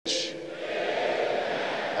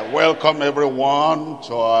Welcome everyone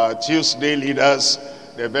to our Tuesday Leaders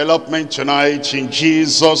Development tonight in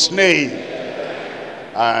Jesus' name.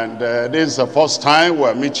 And this is the first time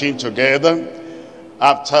we're meeting together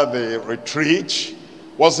after the retreat.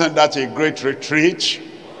 Wasn't that a great retreat?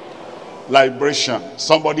 Liberation.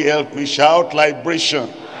 Somebody help me shout liberation.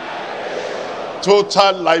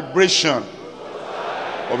 Total liberation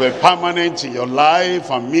will be permanent in your life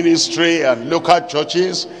and ministry and local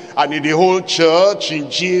churches and in the whole church in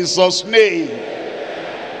Jesus' name.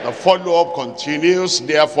 The follow-up continues.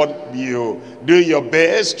 Therefore, you do your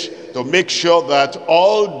best to make sure that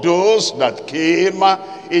all those that came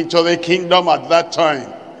into the kingdom at that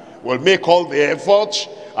time will make all the effort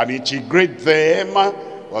and integrate them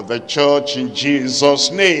with the church in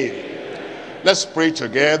Jesus' name. Let's pray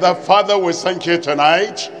together. Father, we thank you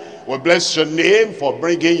tonight. We bless your name for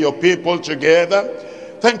bringing your people together.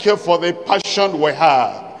 Thank you for the passion we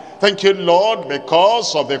have. Thank you, Lord,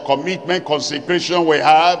 because of the commitment, consecration we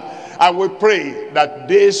have. And we pray that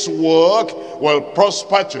this work will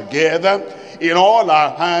prosper together in all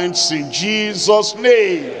our hands in Jesus'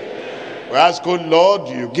 name. We ask, good Lord,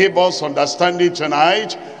 you give us understanding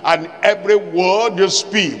tonight, and every word you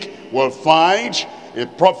speak will find a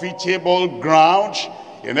profitable ground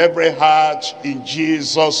in every heart in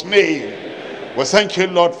Jesus' name. We thank you,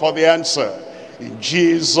 Lord, for the answer. In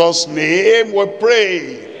Jesus' name we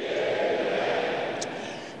pray.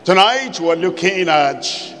 Tonight we're looking at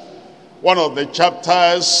one of the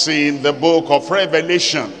chapters in the book of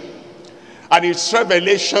Revelation. And it's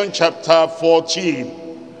Revelation chapter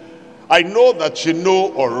 14. I know that you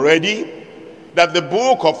know already that the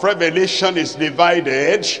book of Revelation is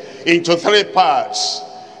divided into three parts.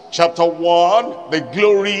 Chapter 1, the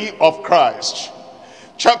glory of Christ.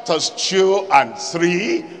 Chapters 2 and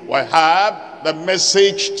 3, we have the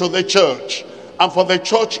message to the church and for the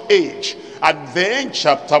church age. And then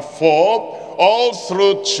chapter 4, all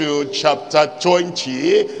through to chapter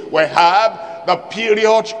 20, we have the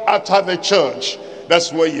period after the church.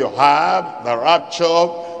 That's where you have the rapture,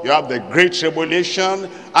 you have the great tribulation,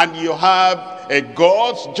 and you have a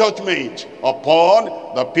God's judgment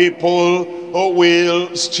upon the people who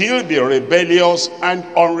will still be rebellious and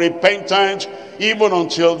unrepentant even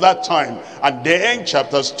until that time. And then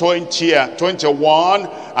chapters 20 and 21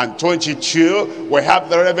 and 22, we have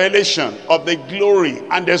the revelation of the glory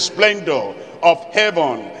and the splendor of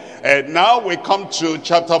heaven. And now we come to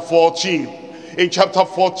chapter 14. In chapter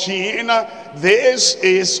 14, this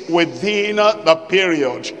is within the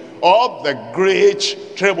period of the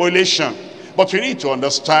great tribulation. But you need to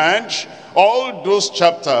understand all those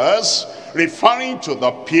chapters referring to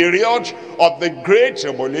the period of the great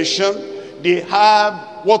tribulation, they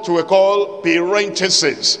have what we call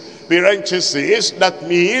parentheses. Parentheses, that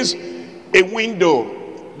means a window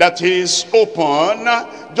that is open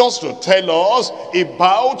just to tell us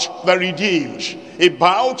about the redeemed,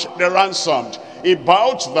 about the ransomed,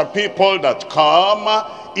 about the people that come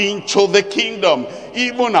into the kingdom,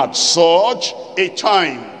 even at such a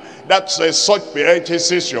time. That's such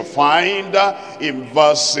parenthesis you find in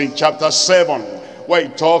chapter 7, where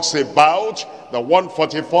it talks about the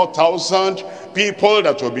 144,000 people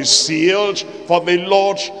that will be sealed for the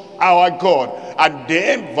Lord our God. And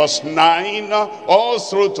then verse 9 all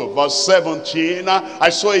through to verse 17, I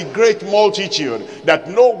saw a great multitude that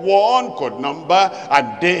no one could number.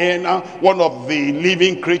 And then one of the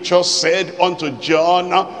living creatures said unto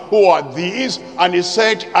John, who are these? And he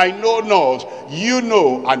said, I know not, you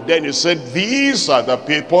know. And then he said, these are the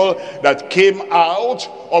people that came out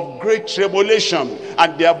of great tribulation,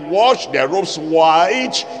 and they have washed their robes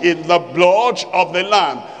white in the blood of the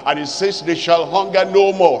Lamb. And it says they shall hunger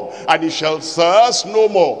no more, and they shall thirst no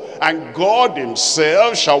more, and God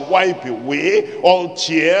himself shall wipe away all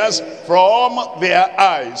tears from their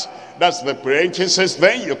eyes. That's the parenthesis.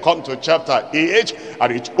 Then you come to chapter 8,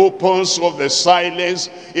 and it opens with the silence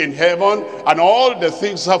in heaven and all the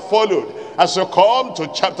things that followed. As you come to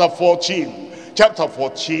chapter 14, chapter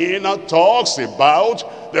 14 talks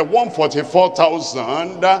about the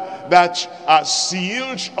 144,000 that are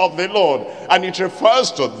sealed of the Lord. And it refers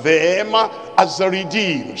to them as the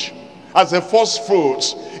redeemed, as the first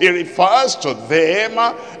fruits. It refers to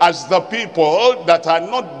them as the people that are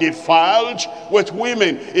not defiled with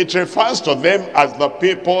women. It refers to them as the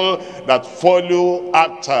people that follow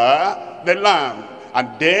after the Lamb. And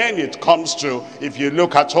then it comes to, if you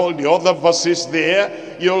look at all the other verses there,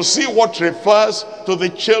 you'll see what refers to the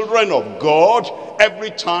children of God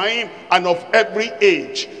every time and of every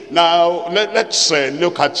age. Now, let's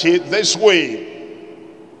look at it this way.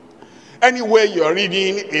 Anywhere you're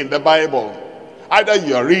reading in the Bible, Either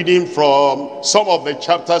you are reading from some of the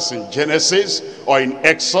chapters in Genesis or in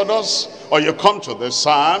Exodus, or you come to the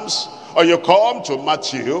Psalms, or you come to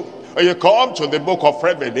Matthew, or you come to the book of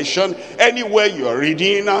Revelation. Anywhere you are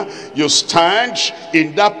reading, you stand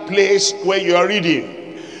in that place where you are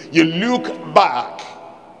reading. You look back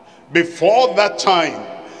before that time,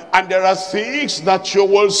 and there are things that you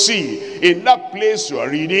will see in that place you are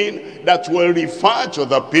reading that will refer to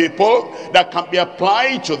the people, that can be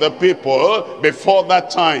applied to the people before that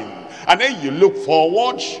time. And then you look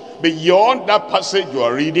forward beyond that passage you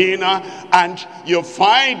are reading, and you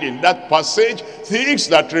find in that passage things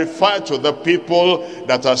that refer to the people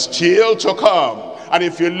that are still to come. And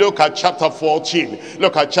if you look at chapter 14,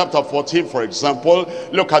 look at chapter 14 for example,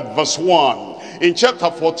 look at verse 1. In chapter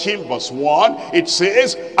 14 verse 1, it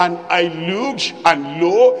says, "And I looked, and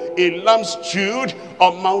lo, a lamb stood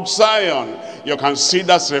on Mount Zion." You can see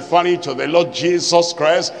that's referring to the Lord Jesus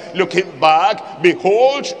Christ. Looking back,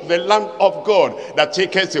 behold the Lamb of God that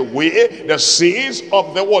taketh away the sins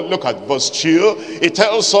of the world. Look at verse 2. It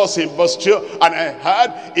tells us in verse 2, "And I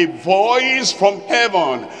heard a voice from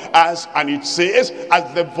heaven, and it says, as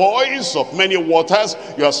the voice of many waters."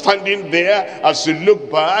 You are standing there as you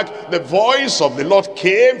look back. The voice of the Lord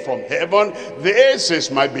came from heaven. "This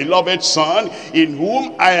is my beloved Son, in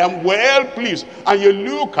whom I am well pleased." And you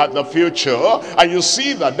look at the future, and you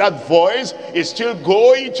see that that voice is still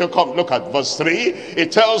going to come. Look at verse 3.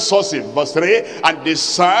 It tells us in verse 3, "And they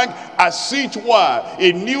sang as it were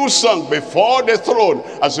a new song before the throne."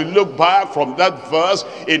 As you look back from that verse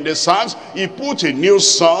in the Psalms, he put a new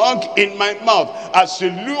song in my mouth. As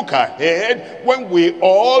you look ahead, when we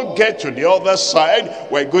all get to the other side,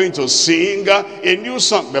 we're going to sing a new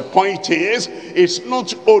song. The point is, it's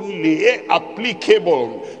not only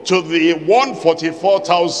applicable to the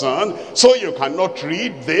 144,000, so you cannot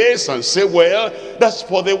read this and say, well, that's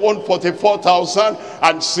for the 144,000,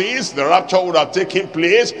 and since the rapture would have taken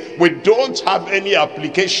place, we don't have any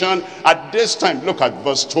application at this time. Look at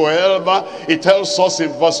verse 12. It tells us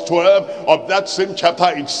in verse 12 of that same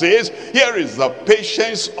chapter, it says, "Here is the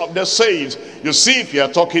patience of the saints." You see, if you are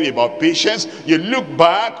talking about patience, you look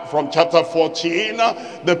back from chapter 14,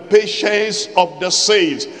 the patience of the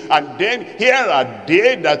saints. And then here are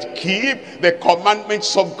they that keep the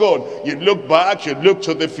commandments of God. You look back, you look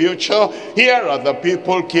to the future. Here are the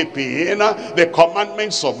people keeping the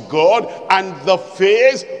commandments of God and the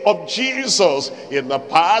faith of Jesus. In the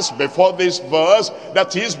past, before this verse,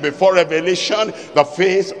 that is before Revelation, the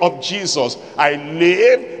faith of Jesus. "I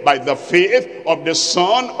live by the faith of the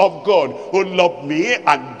Son of God, who loved me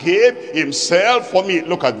and gave himself for me."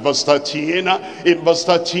 Look at verse 13. In verse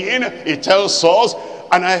 13, it tells us,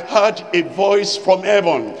 "And I heard a voice from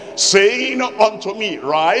heaven saying unto me,"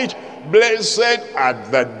 right, "Blessed are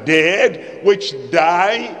the dead which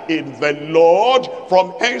die in the Lord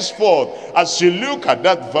from henceforth." As you look at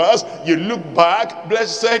that verse, you look back,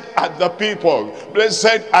 blessed are the people,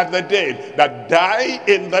 blessed are the dead that die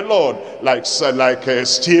in the Lord. Like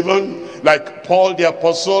Stephen, like Paul the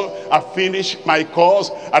apostle, "I finished my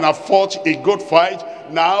course and I fought a good fight.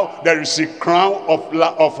 Now there is a crown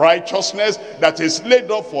of righteousness that is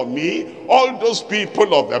laid up for me." All those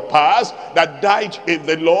people of the past that died in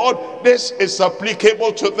the Lord, this is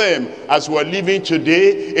applicable to them. As we're living today,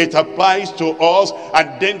 it applies to us. And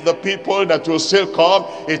then the people that will still come,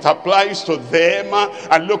 it applies to them.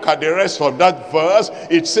 And look at the rest of that verse.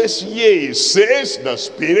 It says, "Yea, says the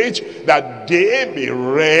Spirit, that they may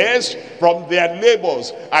rest from their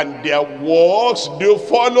labors, and their works do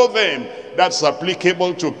follow them." That's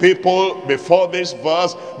applicable to people before this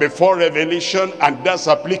verse, before Revelation, and that's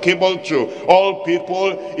applicable to all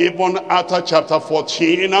people even after chapter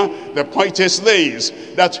 14. The point is this,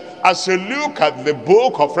 that as you look at the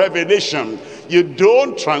book of Revelation, you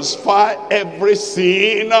don't transfer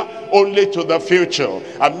everything only to the future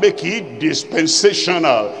and make it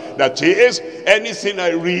dispensational. That is, anything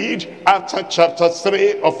I read after chapter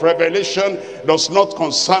 3 of Revelation does not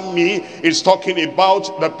concern me. It's talking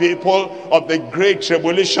about the people of the Great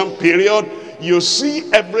Tribulation period. You see,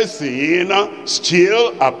 everything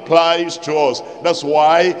still applies to us. That's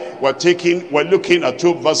why we're looking at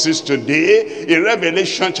two verses today in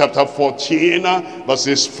Revelation chapter 14,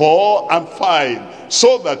 verses 4 and 5,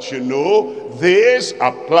 so that you know this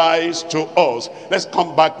applies to us. Let's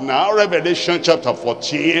come back now, Revelation chapter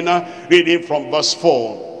 14, reading from verse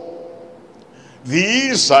 4.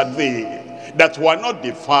 "These are they that were not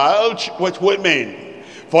defiled with women,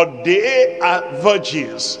 for they are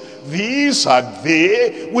virgins. These are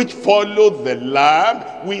they which follow the Lamb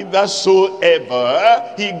whithersoever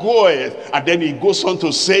he goeth." And then he goes on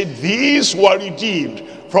to say, "These were redeemed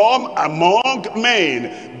from among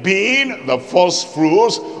men being the first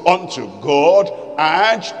fruits unto God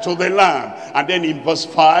and to the Lamb. And then in verse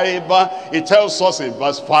 5, it tells us in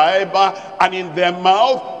verse 5, and in their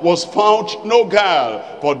mouth was found no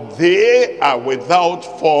guile, for they are without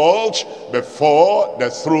fault before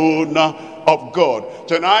the throne of God.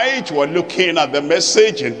 Tonight we're looking at the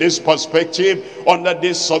message in this perspective under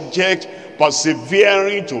this subject,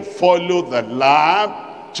 persevering to follow the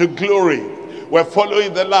Lamb to glory. We're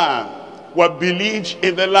following the Lamb. We're believed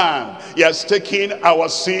in the Lamb. He has taken our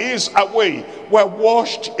sins away. We're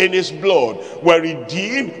washed in his blood. We're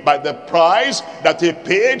redeemed by the price that he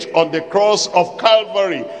paid on the cross of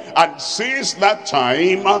Calvary. And since that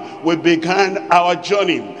time, we began our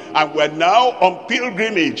journey. And we're now on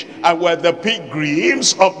pilgrimage. And we're the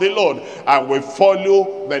pilgrims of the Lord. And we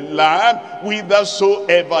follow the Lamb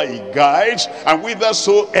whithersoever he guides, and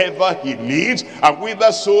whithersoever he leads, and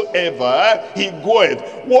whithersoever he goeth.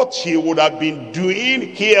 What he would have been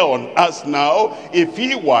doing here on earth now, if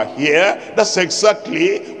he were here, that's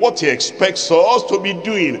exactly what he expects us to be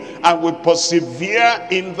doing. And we persevere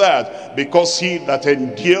in that, because he that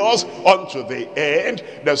endures unto the end,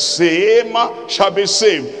 the same shall be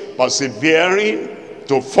saved. Persevering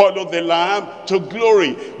to follow the Lamb to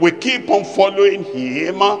glory. We keep on following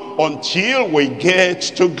him until we get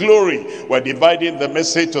to glory. We're dividing the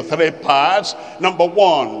message to three parts. Number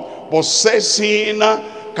one, possessing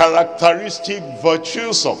characteristic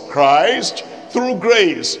virtues of Christ through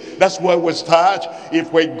grace. That's where we start.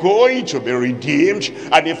 If we're going to be redeemed,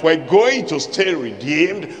 and if we're going to stay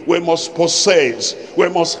redeemed, we must possess, we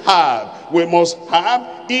must have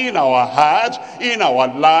in our heart, in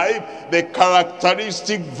our life, the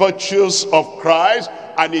characteristic virtues of Christ,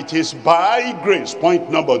 and it is by grace. Point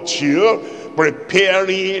number two,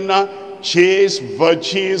 preparing chaste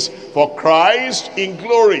virgins for Christ in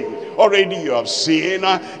glory. Already you have seen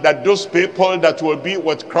that those people that will be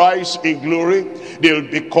with Christ in glory, they'll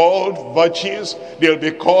be called virgins, they'll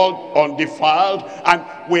be called undefiled. And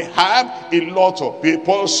we have a lot of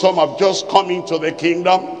people, some have just come into the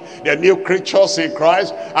kingdom, they're new creatures in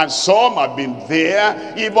Christ, and some have been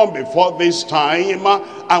there even before this time,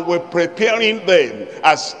 and we're preparing them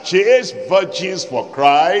as chaste virgins for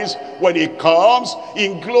Christ when he comes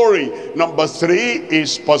in glory. Number three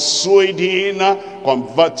is persuading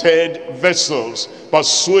converted vessels.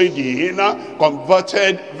 Persuading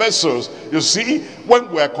converted vessels. You see,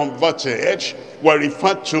 when we're converted, we're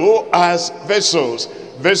referred to as vessels.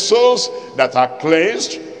 Vessels that are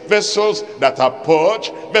cleansed, vessels that are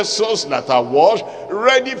purged, vessels that are washed,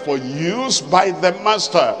 ready for use by the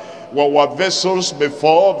master. We were vessels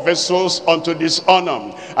before, vessels unto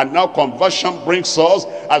dishonor, and now conversion brings us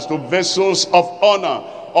as to vessels of honor.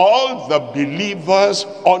 All the believers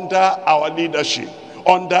under our leadership,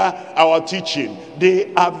 under our teaching,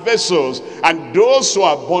 they are vessels, and those who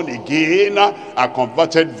are born again are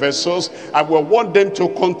converted vessels, and we want them to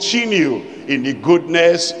continue in the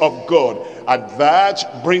goodness of God. And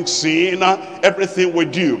that brings in everything we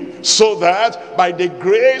do, so that by the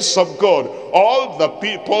grace of God, all the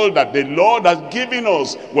people that the Lord has given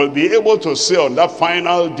us will be able to say on that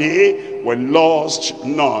final day, we lost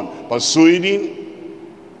none. Persuading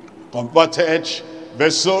converted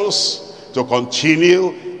vessels to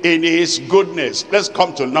continue in his goodness. Let's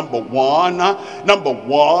come to number one. Number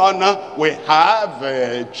one, we have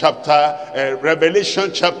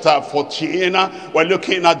Revelation chapter 14. We're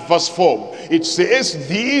looking at verse 4. It says,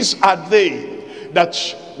 these are they that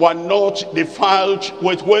were not defiled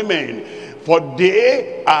with women, for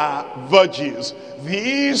they are virgins.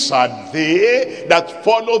 These are they that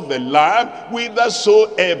follow the Lamb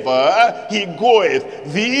whithersoever he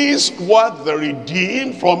goeth. These were the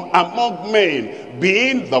redeemed from among men,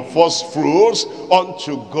 being the first fruits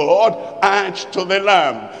unto God and to the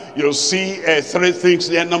Lamb. You'll see three things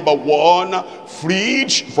there. Number one,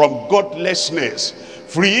 freed from godlessness.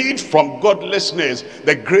 Freed from godlessness.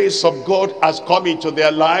 The grace of God has come into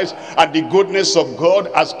their lives, and the goodness of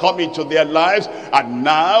God has come into their lives, and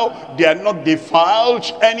now they are not defiled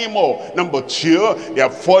anymore. Number two, they are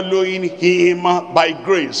following him by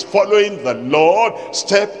grace, following the Lord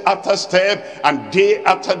step after step and day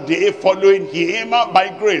after day, following him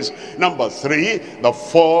by grace. Number three, the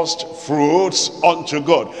first fruits unto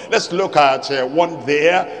God. Let's look at one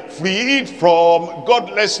there. Freed from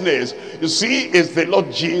godlessness. You see, it's the Lord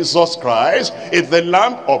Jesus Christ, it's the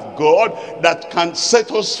Lamb of God that can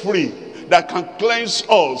set us free, that can cleanse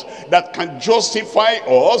us, that can justify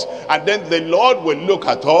us, and then the Lord will look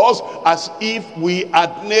at us as if we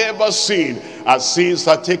had never sinned. Our sins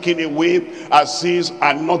are taken away, our sins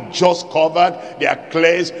are not just covered, they are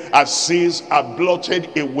cleansed, our sins are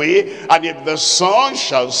blotted away. And if the Son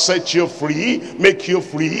shall set you free, make you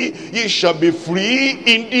free, ye shall be free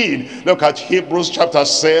indeed. Look at Hebrews chapter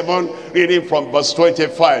 7, reading from verse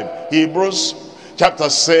 25. Hebrews chapter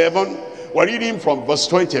 7, we're reading from verse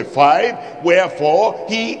 25. Wherefore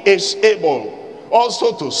he is able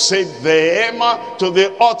also to save them to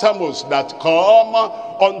the uttermost that come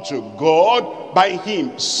unto God by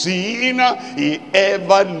him, seeing he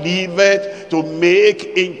ever liveth to make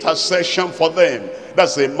intercession for them.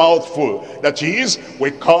 That's a mouthful. That is,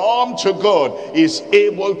 we come to God, is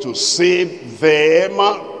able to save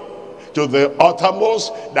them to the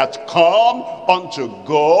uttermost that come unto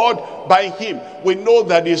God by him. We know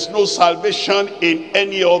that there is no salvation in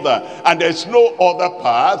any other, and there's no other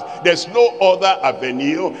path, there's no other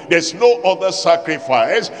avenue, there's no other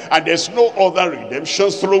sacrifice, and there's no other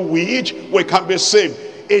redemption through which we can be saved.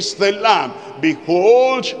 It's the Lamb.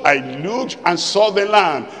 Behold, I looked and saw the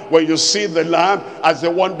Lamb. When you see the Lamb as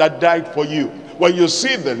the one that died for you, when you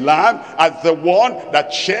see the Lamb as the one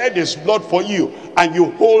that shed his blood for you, and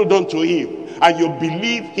you hold on to him, and you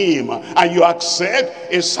believe him, and you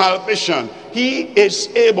accept his salvation, he is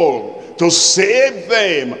able to save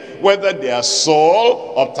them, whether they are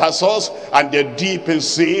Saul of Tarsus and they're deep in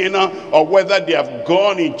sin, or whether they have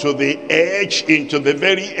gone into the edge, into the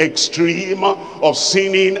very extreme of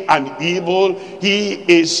sinning and evil. He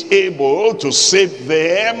is able to save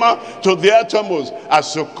them to the uttermost,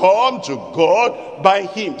 as to come to God by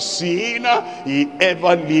him, seeing he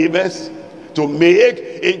ever liveth to make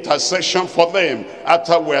intercession for them.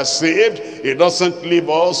 After we are saved, he doesn't leave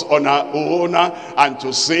us on our own and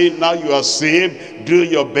to say, now you are saved, do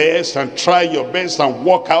your best and try your best and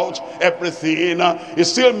work out everything.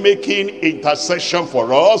 He's still making intercession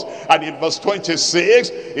for us. And in verse 26,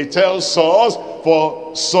 he tells us,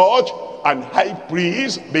 for such an high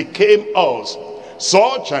priest became us.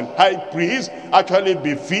 Such an high priest actually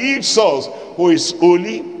befits us, who is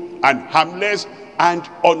holy and harmless and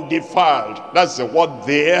undefiled. That's the word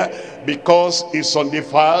there. Because he's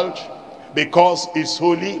undefiled, because he's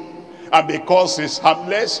holy, and because he's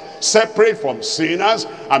harmless, separate from sinners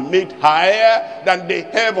and made higher than the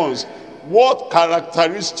heavens. What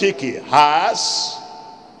characteristic he has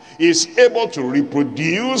is able to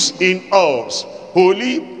reproduce in us.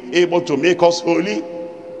 Holy, able to make us holy.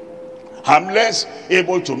 Harmless,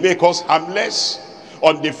 able to make us harmless.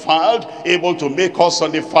 Undefiled, able to make us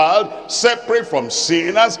undefiled. Separate from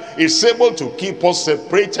sinners, is able to keep us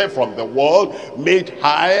separated from the world, made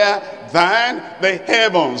higher than the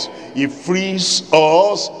heavens. He frees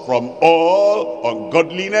us from all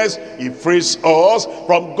ungodliness. He frees us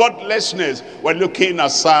from godlessness. We're looking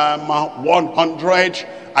at Psalm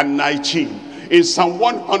 119. In Psalm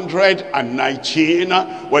 119,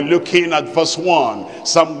 we're looking at verse 1.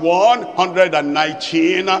 Psalm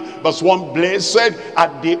 119, verse 1. Blessed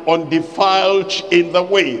are the undefiled in the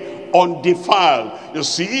way. Undefiled. You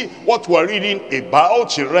see what we're reading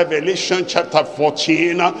about in Revelation chapter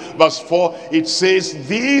 14, verse 4. It says,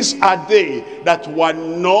 these are they that were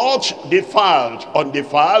not defiled,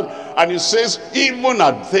 undefiled. And it says, even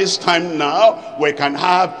at this time now, we can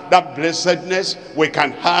have that blessedness, we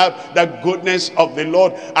can have the goodness of the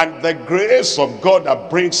Lord, and the grace of God that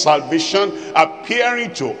brings salvation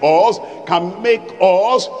appearing to us can make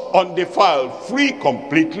us undefiled, free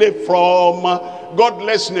completely from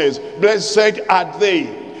godlessness. Blessed are they,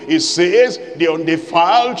 it says, the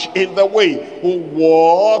undefiled in the way, who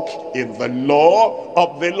walk in the law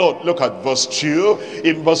of the Lord. Look at verse 2.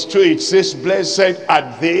 In verse 2 it says, blessed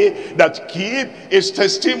are they that keep his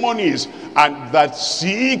testimonies and that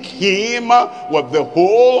seek him with the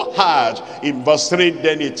whole heart. In verse 3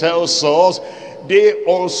 then it tells us, they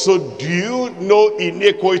also do no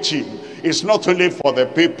iniquity. It's not only for the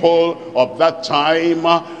people of that time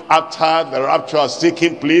after the rapture has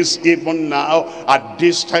taken place, even now at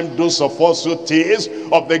this time, those of us who taste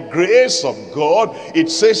of the grace of God,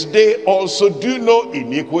 it says they also do no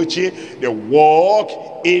iniquity. They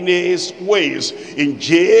walk in his ways. In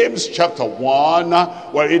James chapter 1,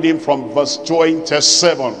 we're reading from verse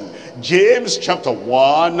 27. James chapter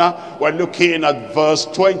 1, we're looking at verse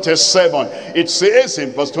 27. It says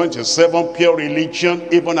in verse 27, pure religion,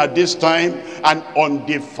 even at this time, and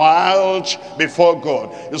undefiled before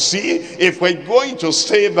God. You see, if we're going to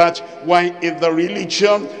say that why in the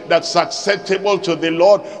religion that's acceptable to the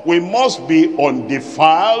Lord, we must be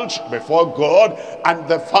undefiled before God and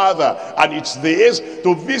the Father. And it's this,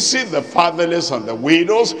 to visit the fatherless and the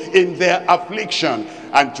widows in their affliction,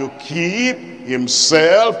 and to keep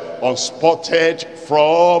himself unspotted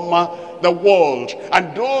from the world.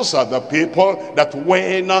 And those are the people that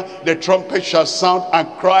when the trumpet shall sound and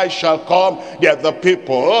Christ shall come, they are the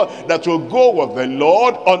people that will go with the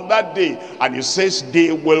Lord on that day. And he says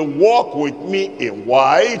they will walk with me in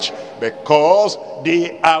white, because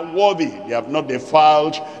they are worthy. They have not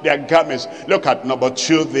defiled their garments. Look at number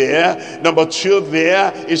 2 there. Number 2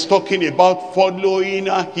 there is talking about following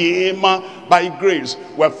him by grace.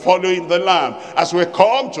 We're following the Lamb. As we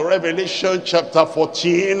come to Revelation chapter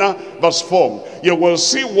 14 verse 4, you will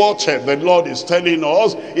see what the Lord is telling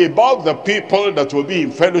us about the people that will be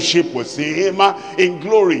in fellowship with him in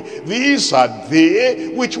glory. These are they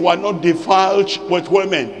which were not defiled with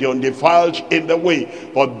women, the undefiled in the way,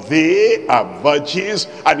 but they are virgins.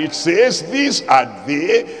 And it says, these are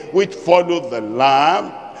they which follow the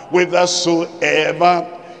Lamb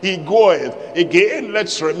whithersoever he goeth. Again,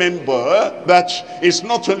 let's remember that it's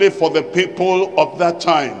not only for the people of that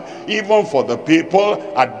time, even for the people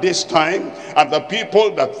at this time, and the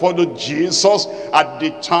people that followed Jesus at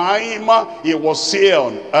the time he was here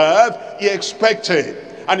on earth. He expected,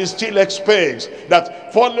 and he still expects,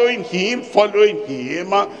 that following him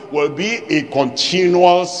will be a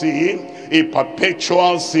continual sin, a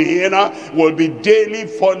perpetual sin, will be daily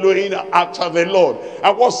following after the Lord.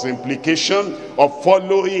 And what's the implication of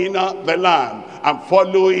following the Lamb and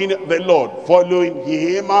following the Lord? Following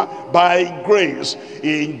him by grace.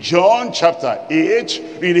 In John chapter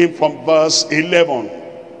 8, reading from verse 11.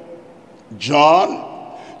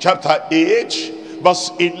 John chapter 8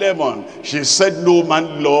 verse 11. She said, "No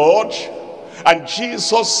man, Lord." And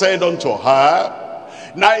Jesus said unto her,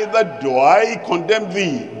 "Neither do I condemn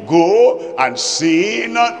thee. Go and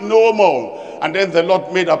sin no more." And then the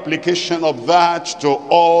Lord made application of that to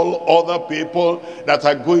all other people that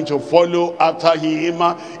are going to follow after him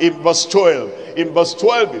in verse 12. In verse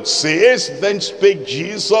 12 it says, "Then spake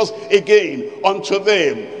Jesus again unto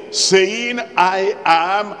them, saying, I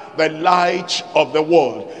am the light of the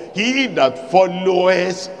world. He that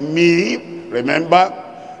followeth me," remember,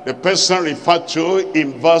 the person referred to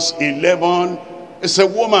in verse 11 is a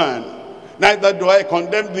woman. "Neither do I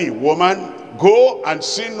condemn thee, woman. Go and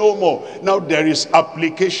sin no more." Now there is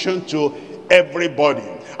application to everybody.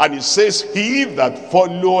 And it says, "He that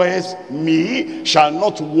followeth me shall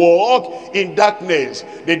not walk in darkness."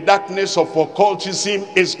 The darkness of occultism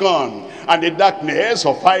is gone, and the darkness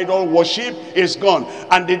of idol worship is gone,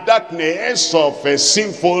 and the darkness of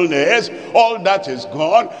sinfulness, all that is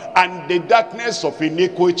gone, and the darkness of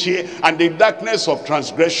iniquity and the darkness of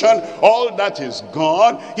transgression, all that is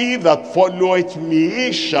gone. "He that followeth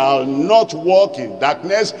me shall not walk in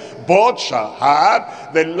darkness, but shall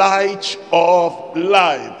have the light of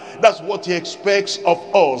life." That's what he expects of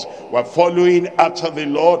us. We're following after the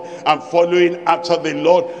Lord and following after the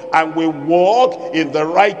Lord, and we walk in the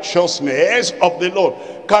righteousness of the Lord.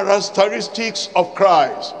 Characteristics of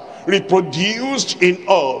Christ reproduced in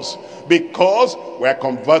us because we're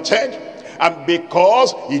converted, and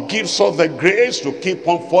because he gives us the grace to keep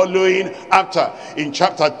on following after. In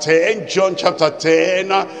chapter 10, John chapter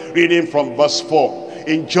 10, reading from verse 4.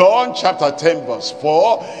 In John chapter 10 verse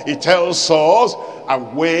 4, he tells us,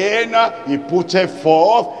 "And when he putteth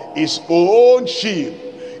forth his own sheep,"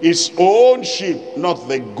 not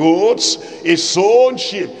the goats, his own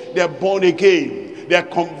sheep, they're born again, they're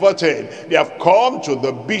converted, they have come to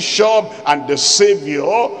the bishop and the savior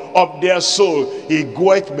of their soul. "He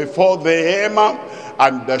goeth before them,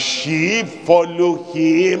 and the sheep follow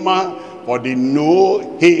him, for they know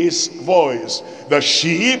his voice." The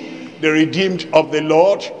sheep, the redeemed of the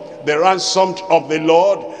Lord, the ransomed of the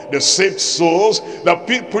Lord, the saved souls, the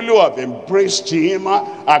people who have embraced him,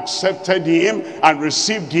 accepted him, and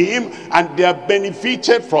received him, and they are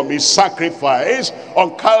benefited from his sacrifice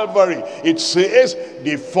on Calvary. It says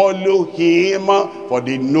they follow him, for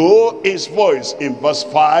they know his voice. In verse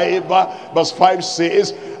 5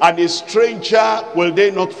 says, "And a stranger will they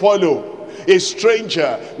not follow." A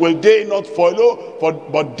stranger will they not follow,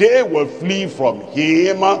 but they will flee from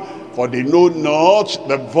him, for they know not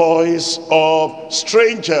the voice of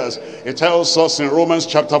strangers. It tells us in Romans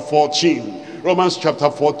chapter 14. Romans chapter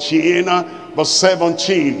 14 verse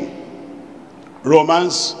 17.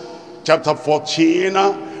 Romans chapter 14,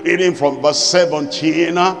 reading from verse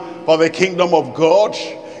 17. "For the kingdom of God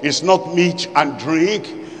is not meat and drink,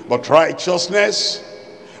 but righteousness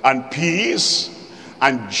and peace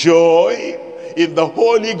and joy in the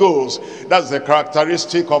Holy Ghost. That's the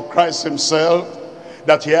characteristic of Christ himself,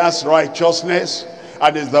 that he has righteousness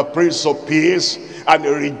and is the Prince of Peace, and he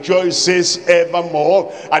rejoices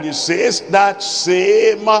evermore. And he says that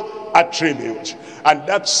same attribute and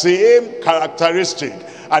that same characteristic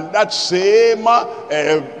and that same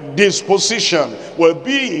disposition will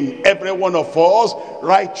be in every one of us: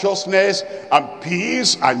 righteousness and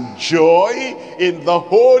peace and joy in the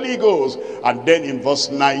Holy Ghost. And then in verse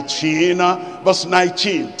 19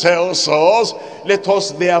 tells us, let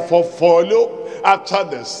us therefore follow after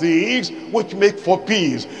the things which make for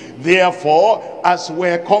peace. Therefore, as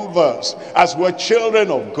we're converts, as we're children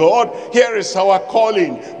of God, here is our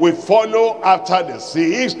calling. We follow after the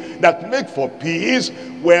things that make for peace,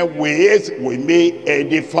 wherewith we may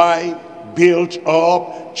edify, build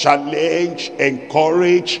up, challenge,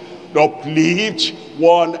 encourage, uplift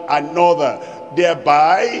one another.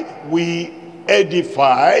 Thereby we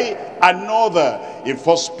edify another. In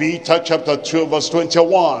 1 Peter chapter 2 verse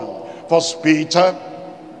 21. 1 Peter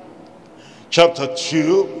chapter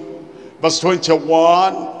 2 verse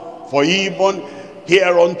 21. For even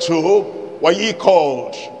hereunto were ye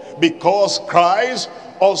called, because Christ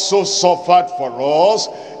also suffered for us,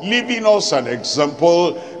 leaving us an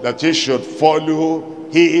example that ye should follow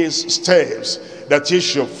his steps. That ye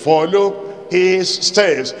should follow his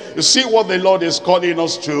steps. You see what the Lord is calling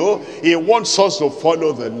us to? He wants us to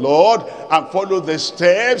follow the Lord and follow the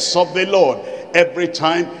steps of the Lord. Every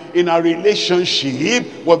time in our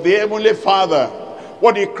relationship with the Heavenly Father,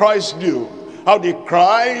 what did Christ do? How did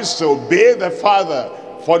Christ obey the Father?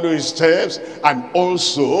 Follow his steps. And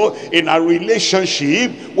also in our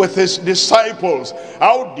relationship with his disciples,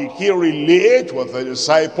 how did he relate with the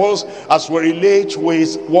disciples? As we relate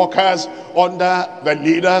with workers under the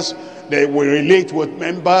leaders, they will relate with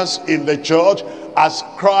members in the church. As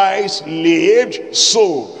Christ lived,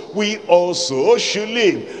 so we also should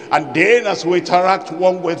live. And then as we interact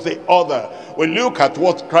one with the other, we look at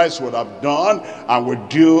what Christ would have done, and we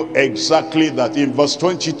do exactly that. In verse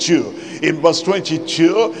 22,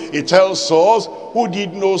 it tells us, who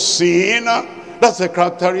did no sin. That's the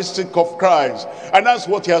characteristic of Christ, and that's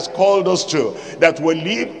what he has called us to, that we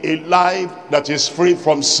live a life that is free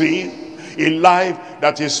from sin, a life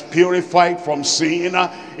that is purified from sin,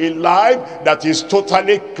 a life that is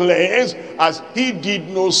totally cleansed. As he did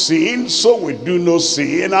no sin, so we do no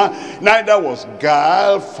sin. Neither was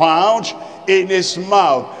guile found in his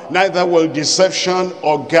mouth, neither will deception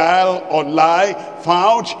or guile or lie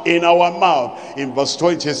found in our mouth. In verse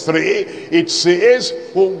 23 it says,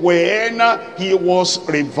 who when he was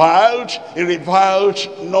reviled, he reviled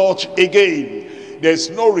not again. There's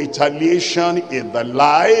no retaliation in the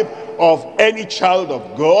life of any child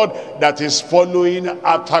of God that is following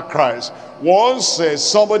after Christ. Once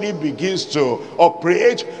somebody begins to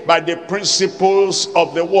operate by the principles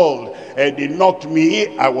of the world, and they knocked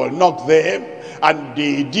me, I will knock them, and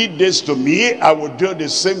they did this to me, I will do the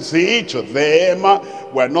same thing to them,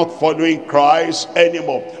 we're not following Christ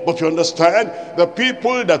anymore. But you understand, the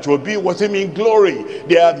people that will be with him in glory,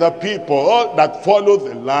 they are the people that follow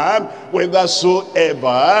the Lamb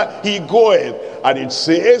whithersoever he goeth. And it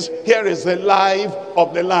says, here is the life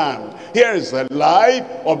of the Lamb. Here is the life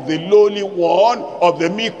of the lowly one, of the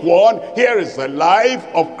meek one. Here is the life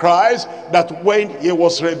of Christ, that when he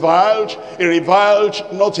was reviled, he reviled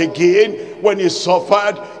not again. When he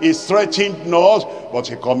suffered, he threatened not, but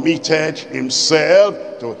he committed himself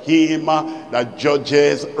to him that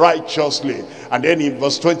judges righteously. And then in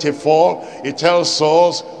verse 24, it tells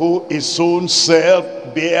us, who his own self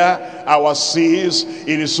bare our sins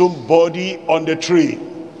in his own body on the tree,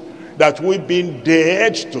 that we've been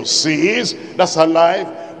dead to sins. That's our life.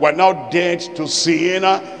 We're now dead to sin.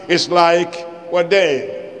 It's like we're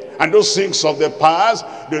dead. And those things of the past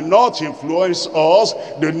do not influence us,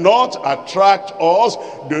 do not attract us,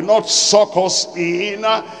 do not suck us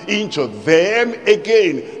into them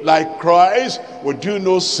again. Like Christ, we do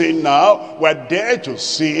no sin now. We're dead to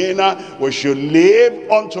sin. We should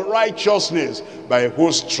live unto righteousness, by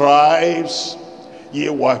whose stripes ye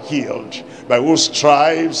were healed. By whose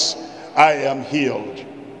stripes I am healed.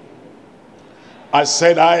 I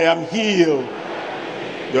said, I am healed.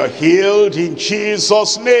 You're healed in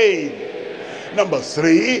Jesus' name. Number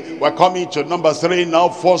three, we're coming to number three now,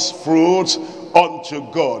 first fruits unto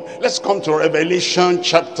God. Let's come to Revelation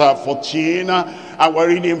chapter 14, and we're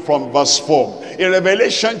reading from verse 4. In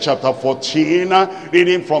Revelation chapter 14,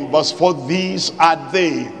 reading from verse 4, these are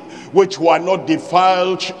they which were not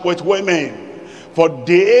defiled with women, for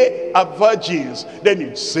they are virgins. Then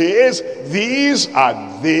it says, these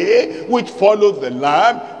are they which follow the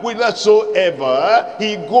Lamb whithersoever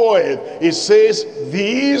he goeth. It says,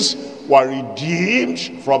 these were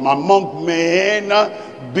redeemed from among men,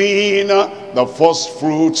 being the first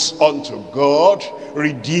fruits unto God.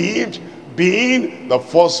 Redeemed, being the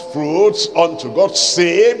first fruits unto God.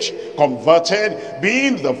 Saved, converted,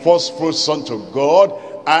 being the first fruits unto God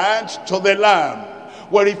and to the Lamb,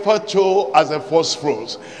 were referred to as the first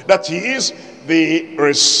fruits. That is the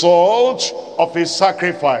result of his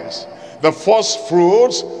sacrifice, the first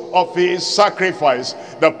fruits of his sacrifice.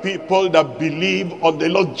 The people that believe on the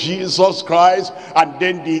Lord Jesus Christ, and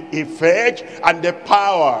then the effect and the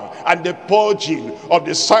power and the purging of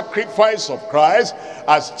the sacrifice of Christ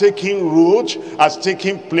has taken root, has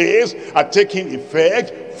taken place, has taken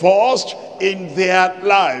effect first in their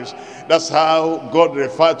lives. That's how God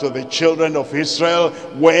referred to the children of Israel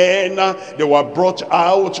when they were brought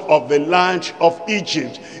out of the land of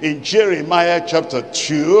Egypt. In Jeremiah chapter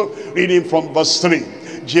 2, reading from verse 3.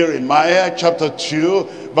 Jeremiah chapter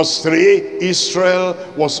 2, verse 3, Israel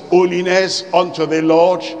was holiness unto the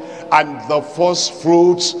Lord, and the first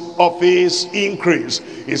fruits of his increase.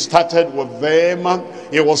 He started with them.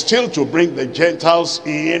 He was still to bring the Gentiles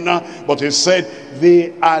in, but he said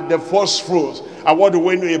they are the first fruits. And what do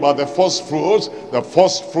we know about the first fruits? The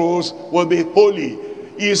first fruits will be holy.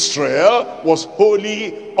 Israel was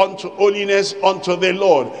holy unto holiness unto the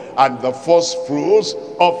Lord, and the first fruits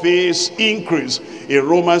of his increase. In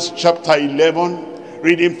Romans chapter 11,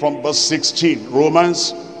 reading from verse 16.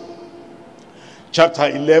 Romans chapter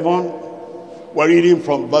 11, we're reading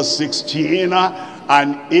from verse 16.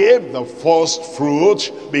 And if the first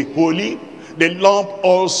fruit be holy, the lump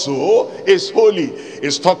also is holy.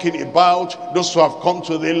 It's talking about those who have come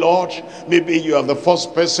to the Lord. Maybe you are the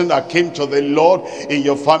first person that came to the Lord in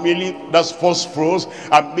your family. That's first fruits.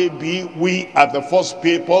 And maybe we are the first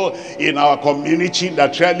people in our community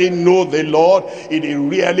that really know the Lord in a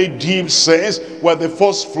really deep sense. We're the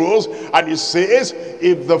first fruits. And it says,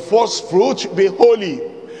 if the first fruit be holy,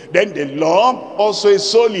 then the lump also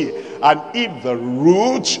is holy. And if the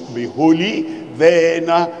root be holy, then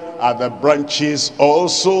are the branches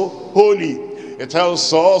also holy. It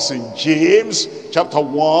tells us in James chapter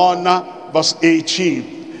 1 verse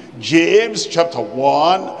 18. James chapter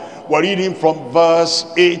 1, we're reading from verse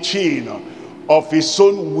 18. Of his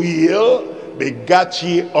own will begat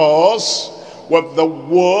he us with the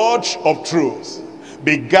word of truth.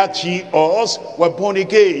 Begat ye us, we're born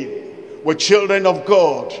again. We're children of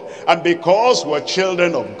God. And because we're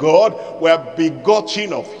children of God, we're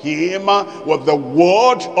begotten of him with the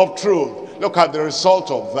word of truth. Look at the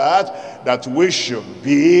result of that, that we should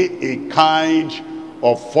be a kind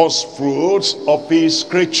of first fruits of his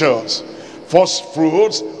creatures. First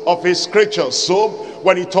fruits of his creatures. So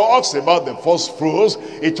when he talks about the first fruits,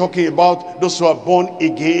 he's talking about those who are born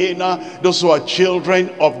again, those who are children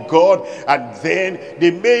of God, and then they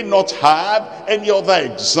may not have any other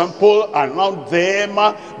example around them,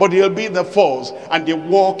 but they'll be the first, and they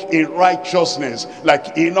walk in righteousness.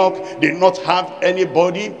 Like Enoch did not have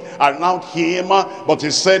anybody around him, but he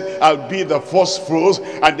said, I'll be the first fruits,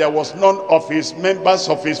 and there was none of his members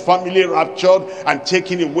of his family raptured and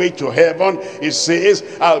taken away to heaven. He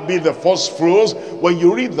says, I'll be the first fruits. When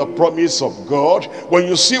you read the promise of God, when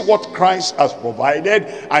you see what Christ has provided,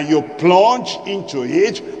 and you plunge into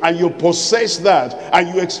it, and you possess that, and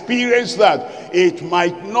you experience that, it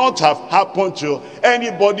might not have happened to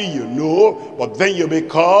anybody you know, but then you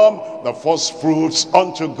become the first fruits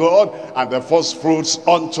unto God and the first fruits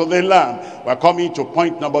unto the Lamb. We're coming to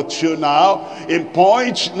point number 2 now. In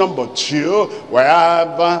point number 2, we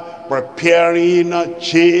have preparing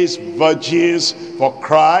chaste virgins for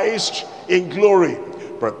Christ in glory.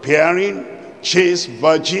 Preparing chaste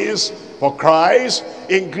virgins for Christ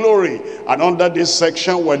in glory. And under this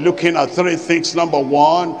section, we're looking at 3 things. Number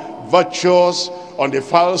 1, virtuous,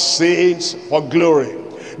 undefiled saints for glory.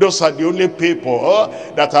 Those are the only people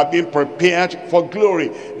that have been prepared for glory.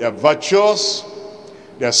 They're virtuous,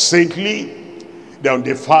 they're saintly, they're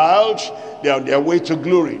undefiled, they're on their way to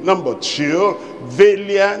glory. Number 2,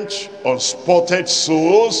 valiant, unspotted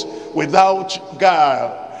souls without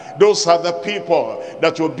guile. Those are the people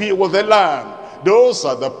that will be with the Lamb. Those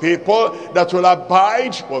are the people that will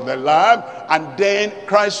abide with the Lamb, and then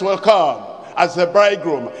Christ will come as the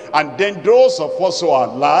bridegroom, and then those of us who are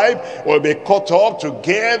alive will be caught up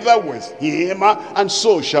together with him, and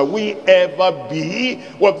so shall we ever be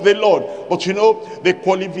with the Lord. But you know, the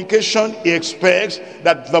qualification he expects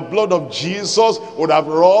that the blood of Jesus would have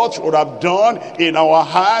wrought, would have done in our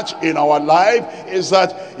heart, in our life, is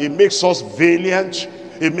that it makes us valiant,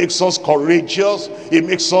 it makes us courageous, it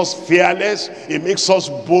makes us fearless, it makes us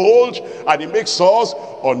bold, and it makes us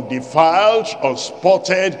undefiled,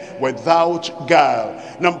 unspotted, without guile.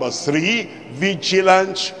 Number 3,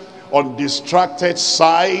 vigilant, undistracted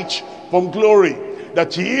sight from glory.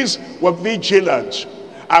 That is, we're vigilant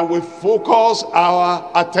and we focus our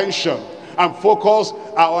attention and focus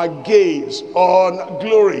our gaze on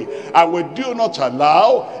glory, and we do not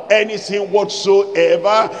allow anything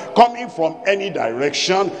whatsoever coming from any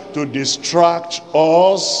direction to distract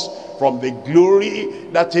us from the glory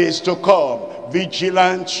that is to come.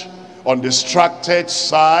 Vigilant, undistracted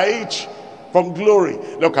sight from glory.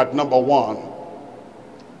 Look at number 1.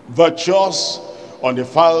 Virtuous,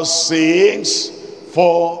 undefiled saints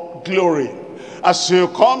for glory. As you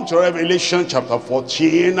come to Revelation chapter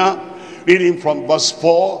 14, reading from verse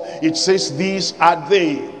 4, it says, these are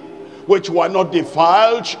they which were not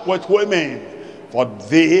defiled with women, for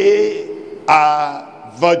they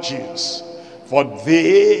are virgins. For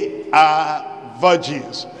they are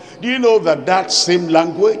virgins. Do you know that that same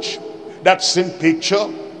language, that same picture,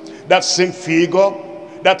 that same figure,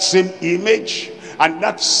 that same image, and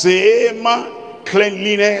that same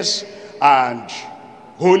cleanliness and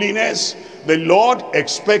holiness, the Lord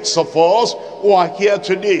expects of us who are here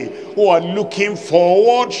today, who are looking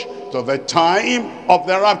forward to the time of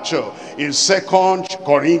the rapture. In 2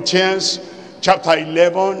 Corinthians chapter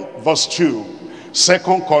 11 verse 2. 2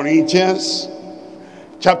 Corinthians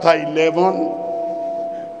chapter 11,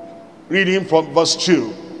 reading from verse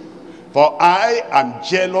 2. For I am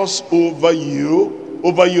jealous over you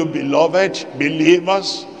beloved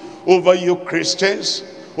believers, over you Christians,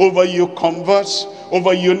 over you converts,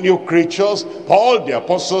 over you new creatures. Paul the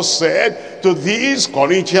apostle said to these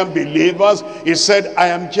Corinthian believers, he said, I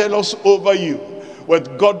am jealous over you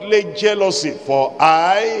with godly jealousy, for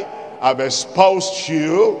I have espoused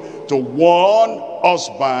you to one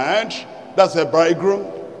husband. That's the bridegroom,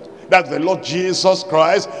 that's the Lord Jesus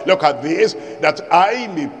Christ. Look at this, that I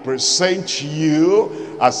may present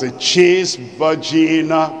you as a chaste virgin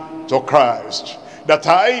to Christ. That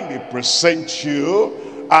I may present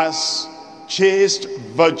you as chaste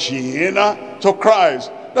virgin to Christ.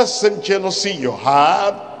 The same jealousy you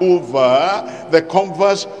have over the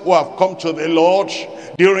converts who have come to the Lord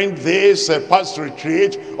during this past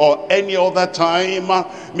retreat or any other time.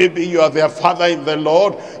 Maybe you are their father in the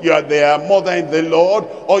Lord, you are their mother in the Lord,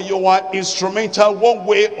 or you are instrumental one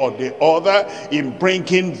way or the other in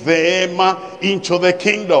bringing them into the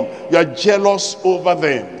kingdom. You are jealous over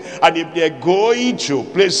them. And if they're going to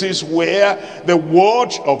places where the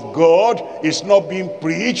word of God is not being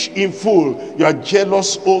preached in full, you are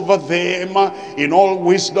jealous over them in all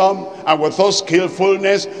wisdom and with all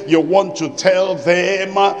skillfulness. You want to tell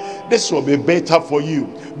them this will be better for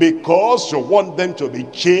you, because you want them to be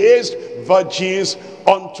chaste virgins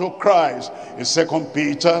unto Christ. In 2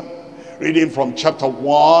 Peter, reading from chapter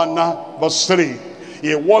 1 verse 3,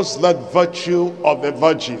 it was that virtue of the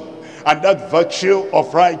virgin, and that virtue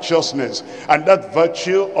of righteousness, and that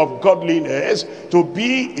virtue of godliness to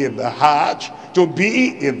be in the heart, to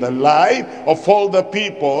be in the life of all the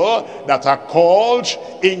people that are called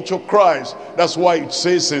into Christ. That's why it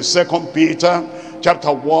says in 2 Peter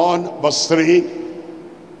chapter 1 verse 3,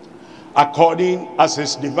 according as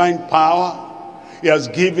his divine power, he has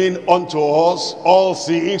given unto us all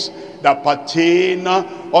things that pertain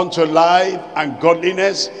unto life and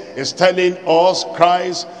godliness. Is telling us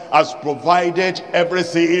Christ has provided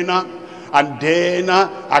everything, and then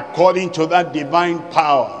according to that divine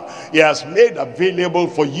power, he has made available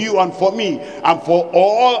for you and for me and for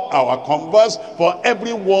all our converts, for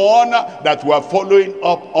everyone that we are following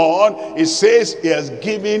up on. It says he has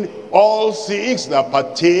given all things that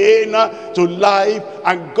pertain to life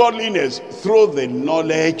and godliness through the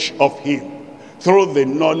knowledge of him. Through the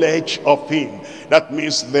knowledge of him. That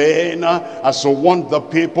means then, as you want the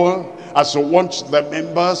people, as you want the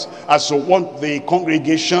members, as you want the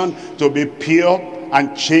congregation to be pure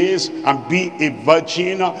and chaste and be a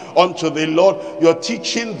virgin unto the Lord, you're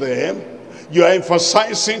teaching them, you are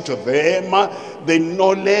emphasizing to them the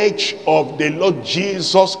knowledge of the Lord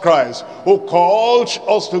Jesus Christ, who called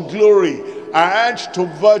us to glory and to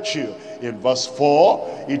virtue. In verse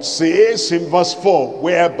 4, it says in verse 4,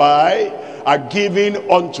 whereby are given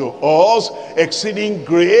unto us exceeding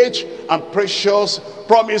great and precious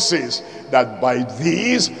promises, that by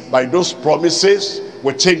these, by those promises,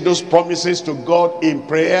 we take those promises to God in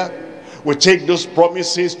prayer, we take those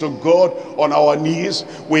promises to God on our knees,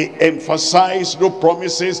 we emphasize those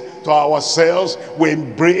promises to ourselves, we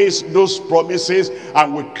embrace those promises,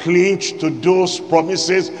 and we cling to those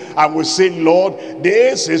promises, and we say, Lord,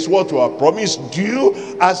 this is what you have promised, do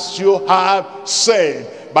as you have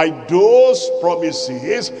said. By those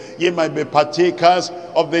promises ye might be partakers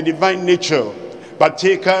of the divine nature,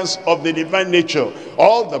 partakers of the divine nature.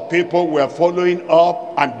 All the people we are following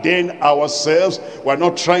up, and then ourselves, we're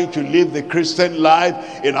not trying to live the Christian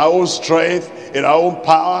life in our own strength, in our own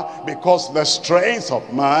power, because the strength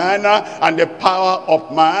of man and the power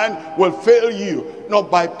of man will fail you.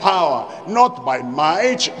 Not by power, not by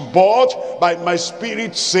might, but by my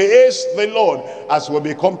spirit, says the Lord. As we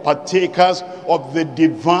become partakers of the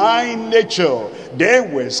divine nature,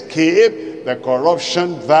 then we escape the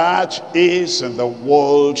corruption that is in the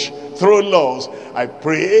world through laws. I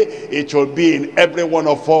pray it will be in every one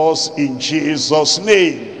of us in Jesus'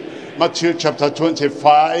 name. Matthew chapter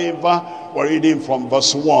 25, we're reading from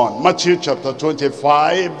verse 1. Matthew chapter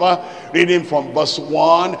 25, reading from verse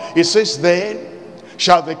 1. It says, then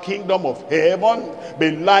shall the kingdom of heaven be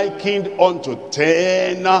likened unto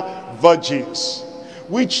 10 virgins,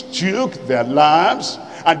 which took their lamps,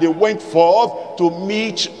 and they went forth to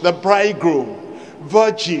meet the bridegroom.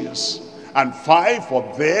 Virgins, and 5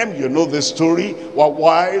 of them, you know the story, were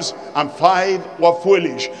wise, and 5 were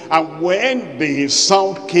foolish. And when the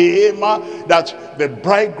sound came that the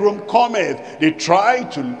bridegroom cometh, they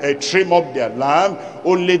tried to trim up their lamp.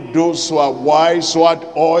 Only those who are wise, who had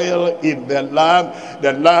oil in their lamp,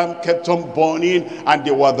 the lamp kept on burning, and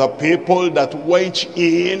they were the people that went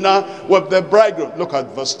in with the bridegroom. Look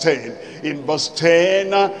at verse 10. In verse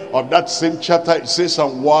 10 of that same chapter, it says,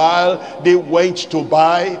 and while they went to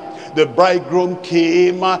buy, the bridegroom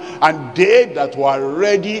came, and they that were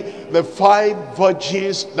ready, the 5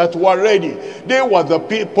 virgins that were ready, they were the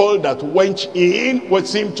people that went in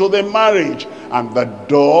with him to the marriage, and the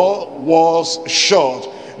door was shut.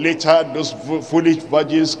 Later, those foolish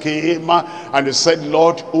virgins came, and they said,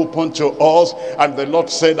 Lord, open to us. And the Lord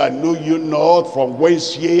said, I know you not, from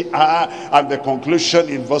whence ye are. And the conclusion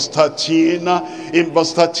in verse 13. In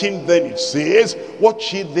verse 13, then it says,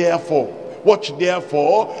 watch ye therefore. Watch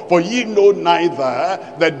therefore, for ye know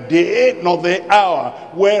neither the day nor the hour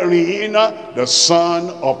wherein the Son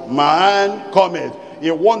of Man cometh. He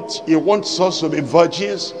wants us to be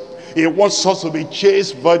virgins. He wants us to be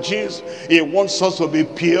chaste virgins. He wants us to be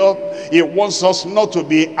pure. He wants us not to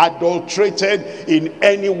be adulterated in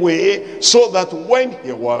any way, so that when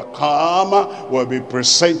he will come, we'll be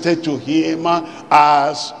presented to him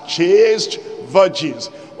as chaste virgins.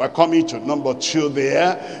 We're coming to number 2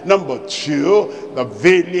 there. Number 2, the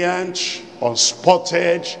valiant,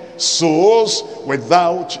 unspotted souls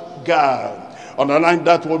without guile. Underline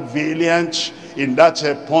that word valiant in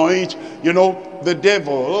that point. You know, the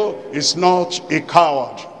devil is not a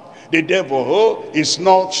coward. The devil is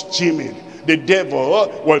not timid. The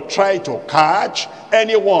devil will try to catch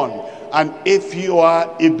anyone. And if you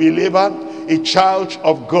are a believer, a child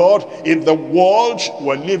of God in the world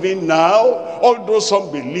we're living now, all those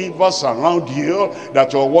unbelievers around you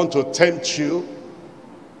that will want to tempt you,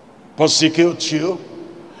 persecute you,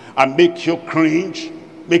 and make you cringe,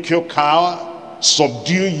 make you cower,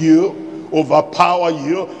 subdue you, overpower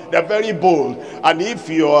you, they're very bold. And if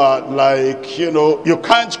you are like, you know, you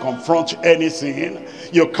can't confront anything,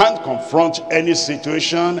 you can't confront any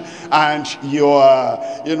situation, and you are,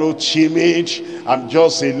 you know, timid, I'm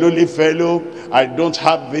just a lowly fellow, I don't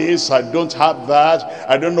have this, I don't have that,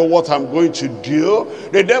 I don't know what I'm going to do,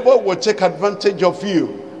 the devil will take advantage of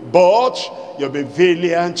you. But you'll be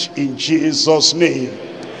valiant in Jesus' name.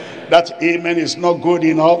 That amen is not good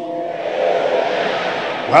enough.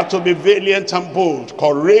 We have to be valiant and bold,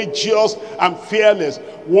 courageous and fearless.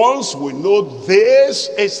 Once we know this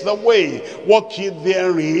is the way, walk ye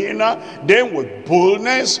therein, then with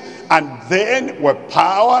boldness, and then with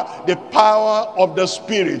power, the power of the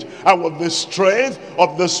Spirit, and with the strength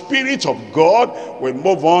of the Spirit of God, we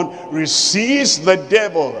move on, resist the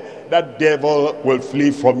devil. That devil will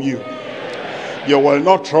flee from you. You will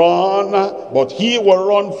not run, but he will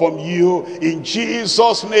run from you in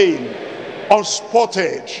Jesus' name.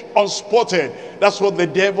 Unspotted, unspotted. That's what the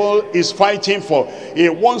devil is fighting for. He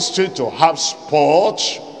wants you to have spot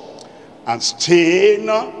and stain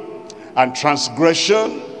and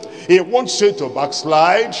transgression. He wants you to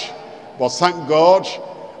backslide, but thank God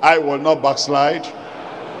I will not backslide.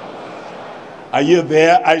 Are you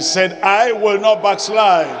there? I said I will not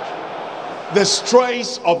backslide. The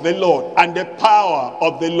strength of the Lord and the power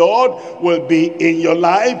of the Lord will be in your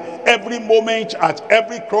life every moment, at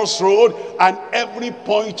every crossroad, and every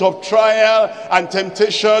point of trial and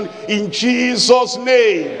temptation, in Jesus'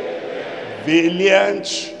 name.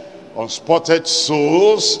 Valiant, unspotted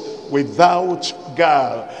souls without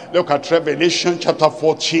guile. Look at Revelation chapter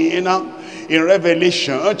 14. In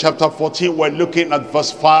Revelation chapter 14, we're looking at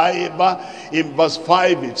verse 5. In verse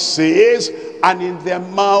 5 it says, and in their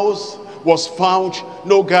mouth was found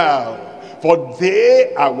no guile, for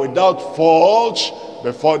they are without fault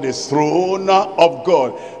before the throne of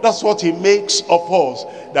God. That's what he makes of us,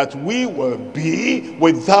 that we will be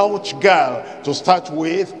without guile. To start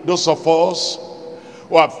with, those of us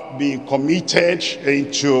who have been committed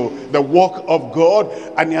into the work of God,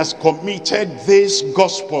 and he has committed this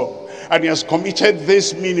gospel, and he has committed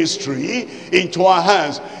this ministry into our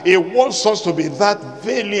hands. He wants us to be that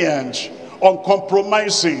valiant,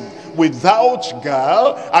 uncompromising, without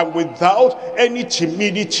guile and without any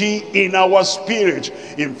timidity in our spirit.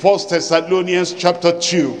 In 1 Thessalonians chapter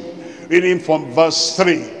 2, reading from verse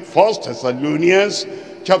 3. 1 Thessalonians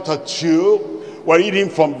chapter 2, we're reading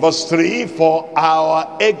from verse 3. For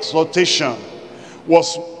our exhortation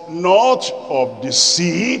was not of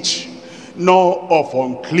deceit, nor of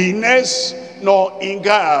uncleanness, nor in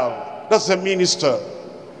guile. That's a minister,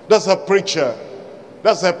 that's a preacher,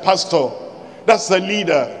 that's a pastor, that's a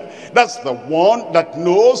leader. That's the one that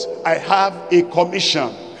knows I have a commission,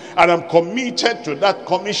 and I'm committed to that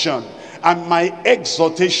commission. And my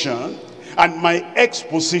exhortation and my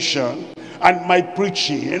exposition and my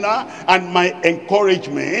preaching and my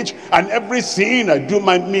encouragement and everything I do,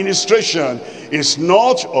 my ministration, is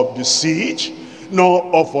not of deceit, nor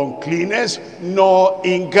of uncleanness, nor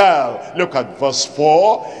in guile. Look at verse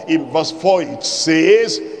 4. In verse 4 it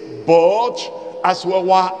says, but as we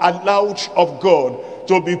were allowed of God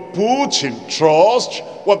to be put in trust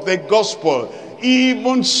with the gospel,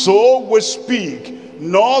 even so we speak,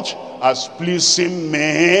 not as pleasing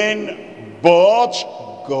men, but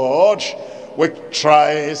God, which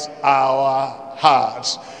tries our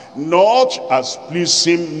hearts. Not as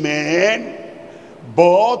pleasing men,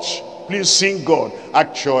 but pleasing God.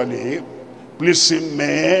 Actually, pleasing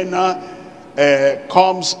men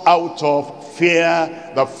comes out of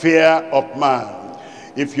fear, the fear of man.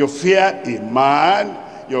 If you fear a man,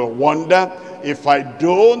 you'll wonder, if I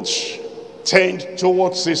don't tend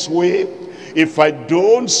towards his way, if I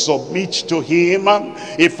don't submit to him,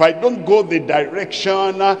 if I don't go the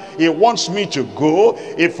direction he wants me to go,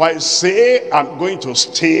 if I say I'm going to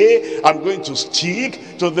stay, I'm going to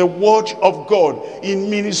stick to the word of God in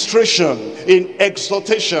ministration, in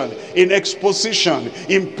exhortation, in exposition,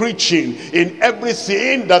 in preaching, in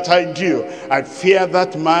everything that I do, I fear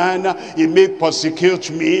that man, he may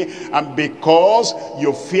persecute me. And because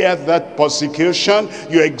you fear that persecution,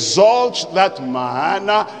 you exalt that man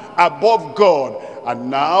above God.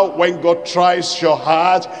 And now when God tries your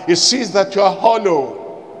heart, he sees that you are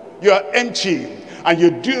hollow, you are empty, and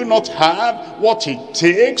you do not have what it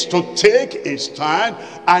takes to take a stand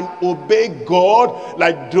and obey God,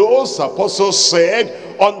 like those apostles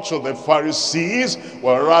said unto the Pharisees,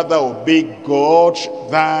 will rather obey God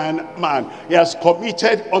than man. He has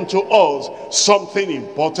committed unto us something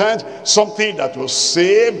important, something that will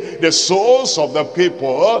save the souls of the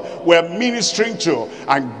people we're ministering to,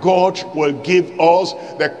 and God will give us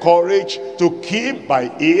the courage to keep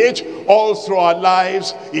by it all through our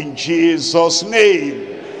lives in Jesus' name.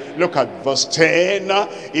 Look at verse 10.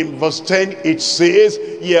 In verse 10 it says,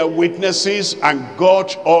 ye are witnesses, and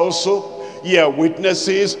God also. Ye are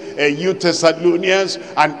witnesses, you Thessalonians,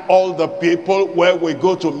 and all the people where we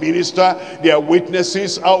go to minister, they are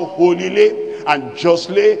witnesses how holily and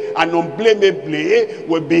justly and unblameably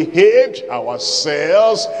we behaved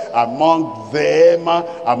ourselves among them,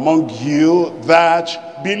 among you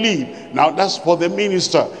that believe. Now that's for the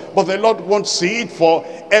minister, but the Lord wants it for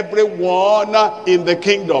everyone in the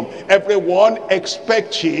kingdom, everyone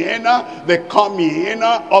expecting the coming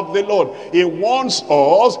of the Lord. He wants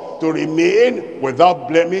us to remain without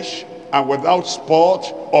blemish and without spot,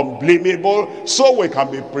 unblameable, so we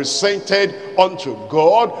can be presented unto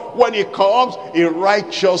God when he comes in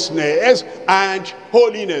righteousness and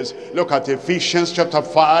holiness. Look at Ephesians chapter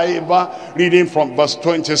 5, reading from verse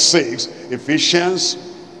 26. Ephesians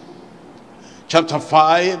chapter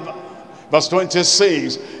 5, verse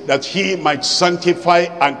 26, that he might sanctify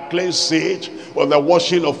and cleanse it with the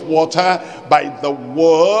washing of water by the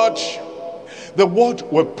word. The word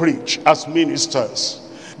we preach as ministers.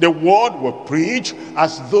 The word we preach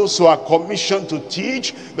as those who are commissioned to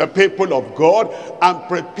teach the people of God and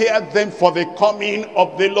prepare them for the coming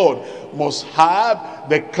of the Lord must have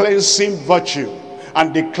the cleansing virtue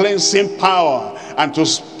and the cleansing power, and to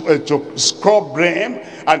scrub them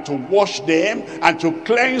and to wash them and to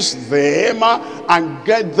cleanse them and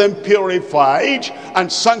get them purified and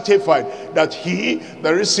sanctified. That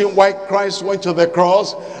the reason why Christ went to the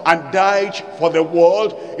cross and died for the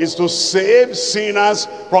world is to save sinners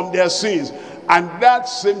from their sins. And that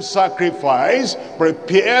same sacrifice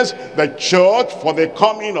prepares the church for the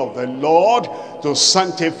coming of the Lord, to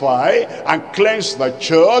sanctify and cleanse the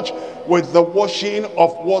church, with the washing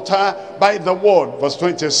of water by the word. Verse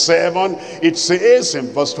 27, it says in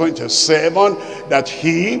verse 27 that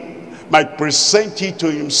he might present it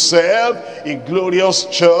to himself a glorious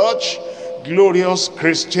church. Glorious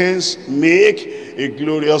Christians make a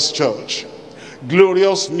glorious church.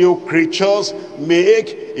 Glorious new creatures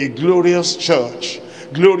make a glorious church.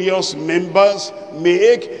 Glorious members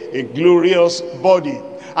make a glorious body.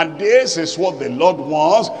 And this is what the Lord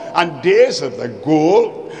wants, and this is the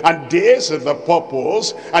goal, and this is the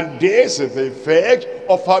purpose, and this is the effect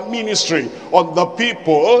of our ministry on the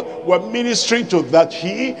people we're ministering to, that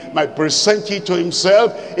he might present it to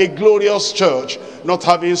himself a glorious church, not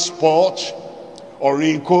having spot or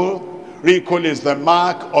wrinkle. Wrinkle is the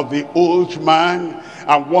mark of the old man,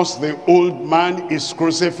 and once the old man is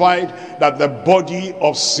crucified, that the body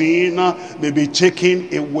of sin may be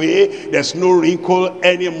taken away. There's no wrinkle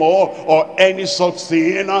anymore or any such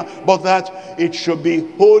thing, but that it should be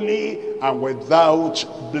holy and without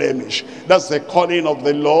blemish. That's the calling of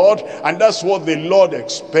the Lord, and that's what the Lord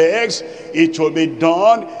expects. It will be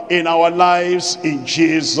done in our lives in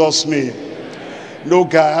Jesus' name. No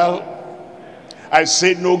guile. I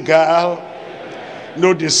say no guile,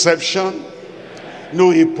 no deception, no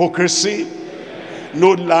hypocrisy, no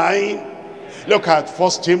lying. Look at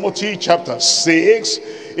 1 Timothy chapter 6.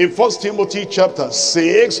 In 1 Timothy chapter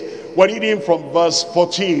 6, we're reading from verse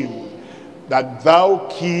 14. That thou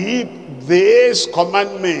keep this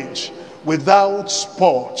commandment without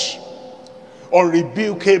spot,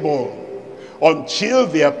 unrebukable, until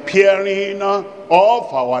the appearing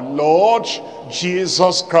of our Lord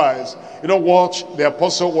Jesus Christ. You know what the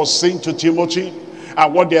apostle was saying to Timothy,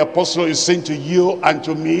 and what the apostle is saying to you and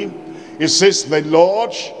to me? He says the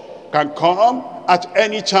Lord can come at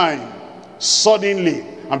any time, suddenly,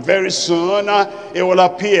 and very soon it will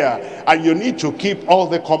appear. And you need to keep all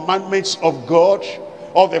the commandments of God,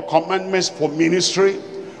 all the commandments for ministry,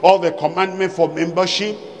 all the commandments for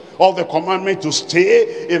membership, all the commandments to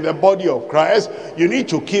stay in the body of Christ. You need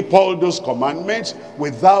to keep all those commandments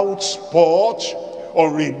without spot,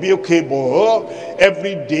 unrebukable,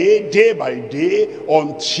 every day, day by day,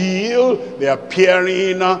 until the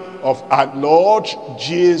appearing of our Lord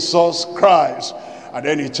Jesus Christ. And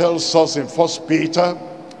then he tells us in 1 Peter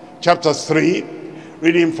chapter 3,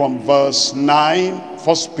 reading from verse 9,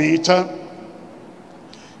 1 Peter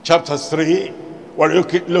chapter 3, we're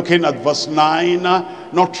looking at verse 9,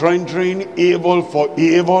 not rendering evil for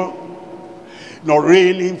evil, nor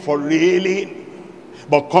railing for railing,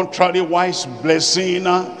 but contrariwise blessing,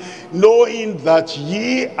 knowing that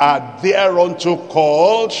ye are thereunto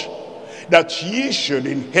called, that ye should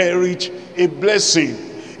inherit a blessing.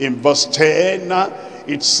 In verse 10,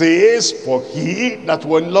 it says, for he that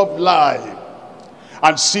will love life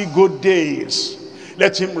and see good days,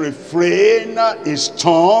 let him refrain his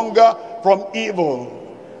tongue from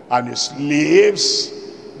evil, and his lips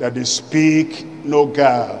that they speak no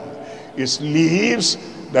guile. His lips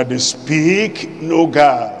that they speak no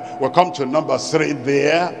guile. We'll come to number 3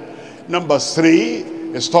 there. Number 3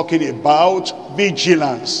 is talking about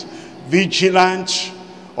vigilance. Vigilant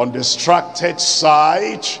on distracted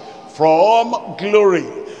side from glory.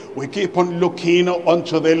 We keep on looking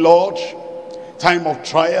unto the Lord. Time of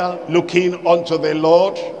trial, looking unto the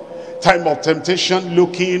Lord. Time of temptation,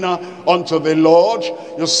 looking unto the Lord.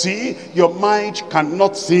 You see, your mind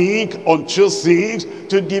cannot think on two things,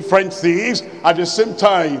 two different things at the same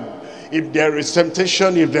time. If there is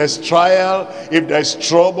temptation, if there's trial, if there's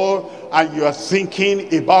trouble, and you are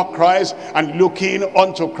thinking about Christ and looking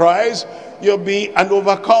unto Christ, you'll be an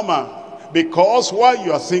overcomer. Because while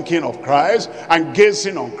you are thinking of Christ and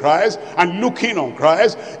gazing on Christ and looking on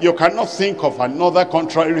Christ, you cannot think of another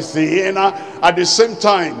contrary thing at the same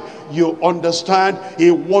time. You understand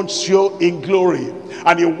he wants you in glory,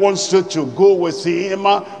 and he wants you to go with him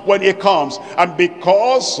when he comes. And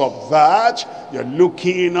because of that, you're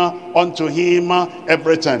looking unto him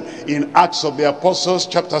every time. In Acts of the Apostles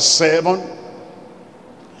chapter 7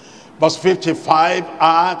 verse 55,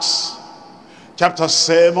 Acts chapter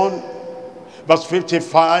 7 verse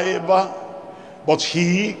 55, but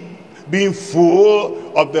he, being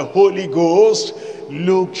full of the Holy Ghost,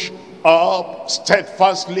 looked up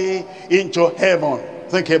steadfastly into heaven.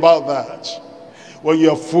 Think about that. When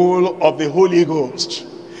you're full of the Holy Ghost,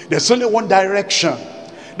 there's only one direction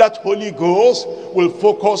that Holy Ghost will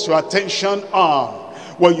focus your attention on.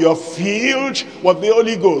 When you're filled with the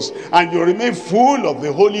Holy Ghost and you remain full of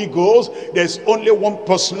the Holy Ghost, there's only one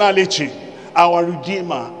personality, our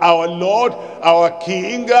Redeemer, our Lord, our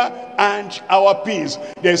King, and our peace.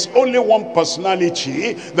 There's only one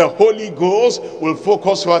personality the Holy Ghost will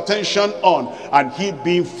focus your attention on, and he,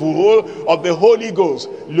 being full of the Holy Ghost,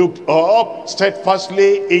 looked up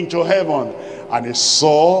steadfastly into heaven, and he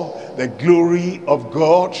saw the glory of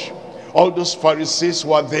God. All those Pharisees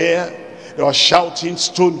were there. They were shouting,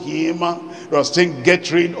 stone him. They were saying,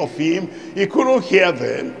 get rid of him. He couldn't hear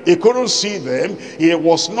them. He couldn't see them. He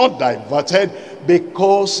was not diverted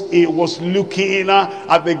because he was looking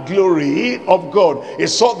at the glory of God. He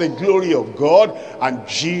saw the glory of God and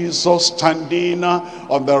Jesus standing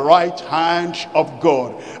on the right hand of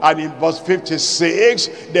God. And in verse 56,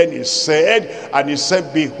 then he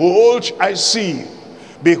said, behold, I see.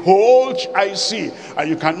 Behold, I see. And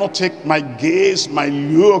you cannot take my gaze, my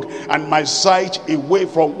look, and my sight away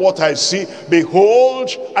from what I see.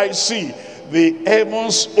 Behold, I see. The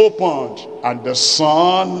heavens opened, and the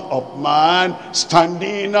Son of Man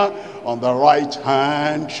standing on the right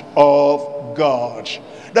hand of God.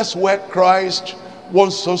 That's where Christ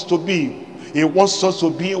wants us to be. He wants us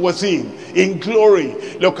to be with him in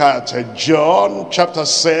glory. Look at John chapter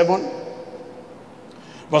 7,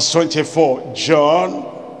 verse 24. John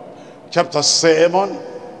chapter 7,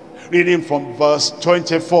 reading from verse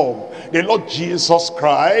 24. The Lord Jesus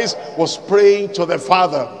Christ was praying to the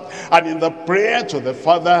Father. And in the prayer to the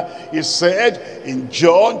Father, he said in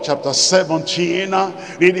John chapter 17,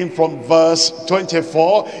 reading from verse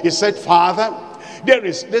 24, he said, Father,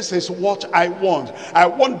 this is what I want. I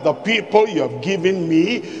want the people you have given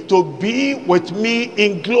me to be with me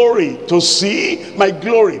in glory, to see my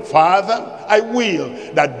glory. Father, I will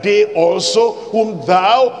that they also whom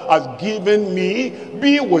thou hast given me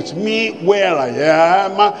be with me where I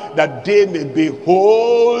am, that they may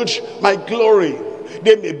behold my glory.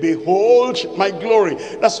 They may behold my glory.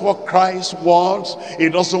 That's what Christ wants. He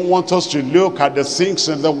doesn't want us to look at the things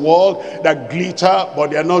in the world that glitter, but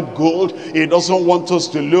they are not gold. He doesn't want us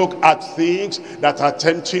to look at things that are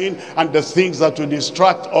tempting and the things that will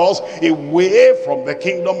distract us away from the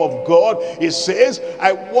kingdom of God. He says,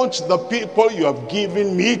 I want the people you have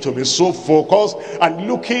given me to be so focused and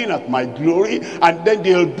looking at my glory, and then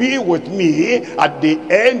they'll be with me at the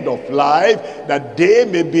end of life, that they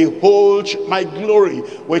may behold my glory,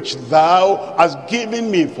 which thou hast given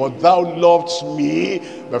me, for thou loved me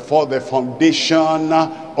before the foundation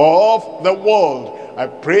of the world. I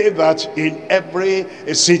pray that in every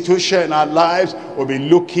situation in our lives we'll be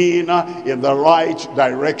looking in the right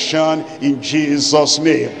direction in Jesus'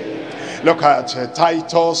 name. Look at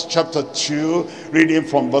Titus chapter 2, reading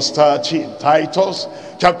from verse 13. Titus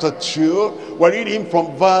chapter 2, we're reading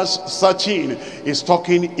from verse 13. It's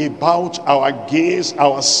talking about our gaze,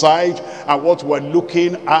 our sight, and what we're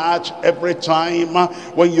looking at every time.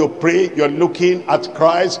 When you pray, you're looking at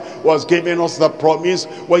Christ, who has given us the promise.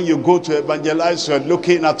 When you go to evangelize, you're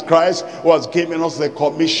looking at Christ, who has given us the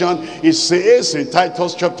commission. It says in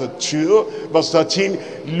Titus chapter 2, verse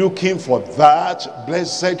 13, looking for that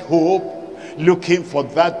blessed hope, looking for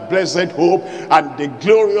that blessed hope and the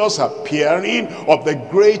glorious appearing of the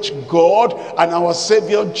great God and our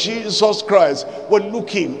Savior Jesus Christ. We're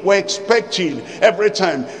looking, we're expecting every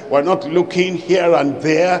time. We're not looking here and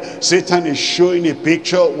there. Satan is showing a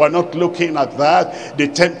picture. We're not looking at that. The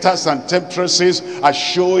tempters and temptresses are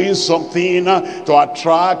showing something to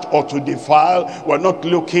attract or to defile. We're not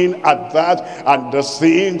looking at that. And the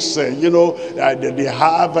things they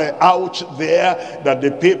have out there that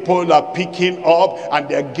the people are picking up and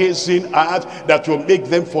they're gazing at, that will make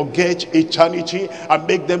them forget eternity and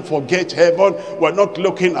make them forget heaven. We're not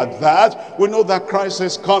looking at that. We know that Christ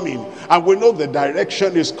is coming, and we know the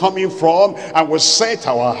direction is coming from, and we set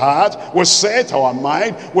our heart, we set our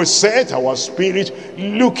mind, we set our spirit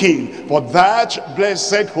looking for that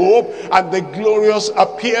blessed hope and the glorious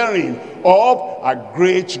appearing of our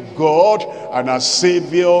great God and our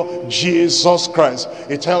Savior Jesus Christ.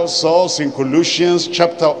 It tells us in Colossians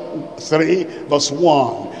chapter 3 verse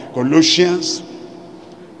 1. Colossians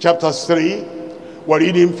chapter 3, we're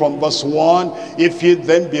reading from verse 1. If ye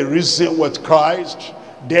then be risen with Christ,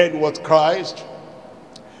 dead with Christ,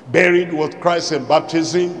 buried with Christ in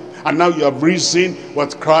baptism, and now you have risen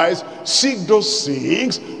with Christ, seek those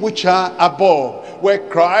things which are above, where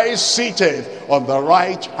Christ seated on the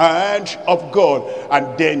right hand of God.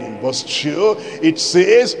 And then in verse 2, it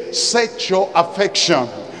says, set your affection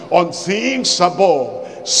on things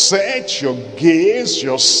above. Set your gaze,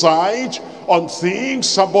 your sight on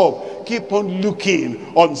things above. Keep on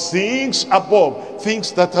looking on things above,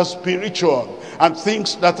 things that are spiritual, and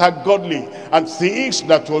things that are godly, and things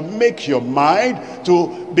that will make your mind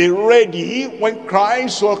to be ready when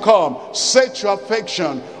Christ will come. Set your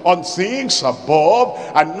affection on things above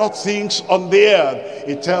and not things on the earth.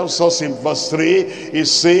 It tells us in verse 3, it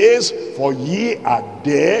says, for ye are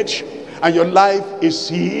dead, and your life is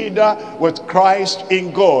hid with Christ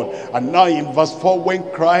in God. And now in verse 4, when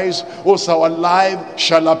Christ, who's our life,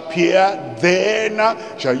 shall appear, then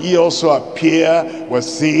shall ye also appear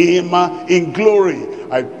with him in glory.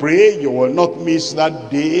 I pray you will not miss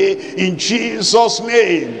that day in Jesus'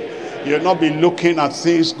 name. You'll not be looking at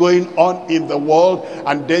things going on in the world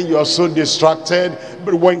and then you are so distracted.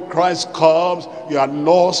 But when Christ comes, you are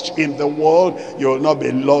lost in the world. You will not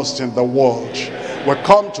be lost in the world. We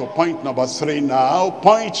come to point number 3 now.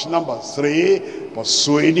 Point number 3,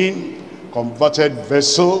 persuading converted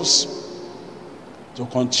vessels to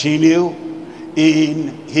continue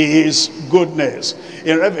in his goodness.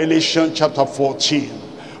 In Revelation chapter 14,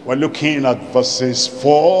 we're looking at verses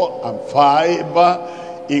 4 and 5.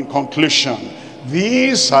 In conclusion,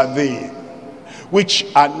 these are they which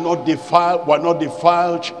are not defiled, were not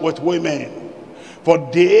defiled with women, for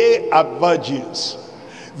they are virgins.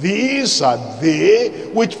 These are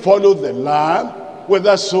they which follow the Lamb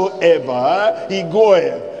whithersoever he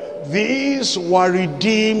goeth. These were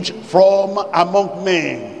redeemed from among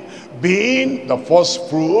men, being the first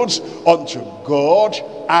fruits unto God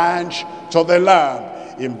and to the Lamb.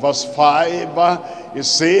 In verse 5, it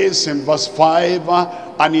says in verse 5,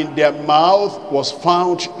 and in their mouth was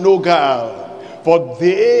found no guile, for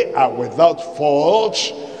they are without fault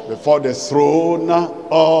before the throne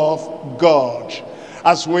of God.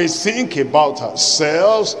 As we think about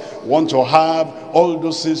ourselves, want to have all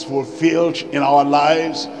those things fulfilled in our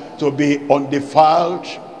lives, to be undefiled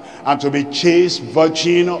and to be chaste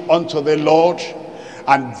virgin unto the Lord,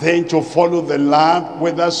 and then to follow the Lamb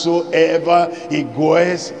whithersoever he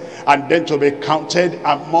goeth, and then to be counted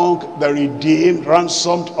among the redeemed,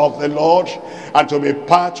 ransomed of the Lord, and to be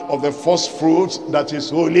part of the first fruits that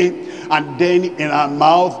is holy. And then in our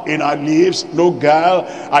mouth, in our lips, no guile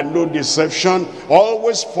and no deception,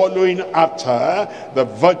 always following after the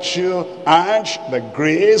virtue and the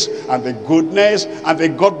grace and the goodness and the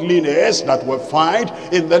godliness that we find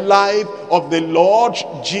in the life of the Lord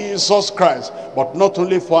Jesus Christ. But not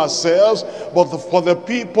only for ourselves, but for the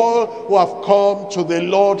people who have come to the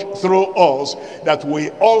Lord through us, that we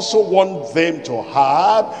also want them to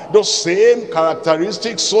have those same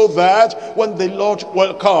characteristics, so that when the Lord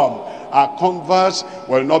will come, our converts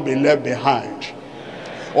will not be left behind.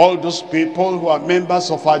 All those people who are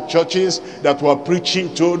members of our churches that we're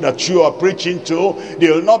preaching to, that you are preaching to,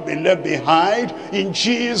 they will not be left behind in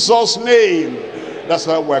Jesus' name. That's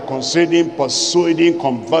why we're considering persuading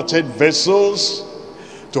converted vessels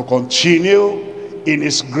to continue in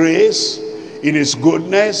his grace, in his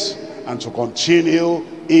goodness, and to continue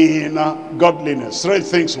in godliness. 3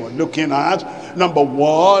 things we're looking at. Number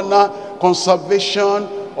 1, conservation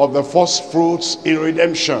of the first fruits in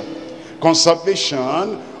redemption.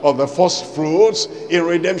 Conservation of the first fruits in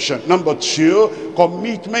redemption. Number 2,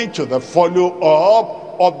 commitment to the follow-up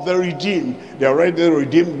of the redeemed. They're already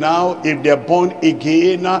redeemed now. If they're born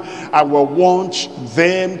again, I will want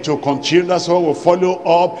them to continue. That's why we follow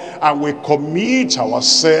up and we commit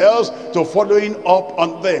ourselves to following up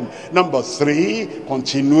on them. Number 3,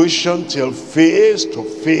 continuation till face to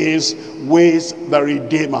face with the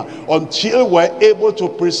Redeemer, until we're able to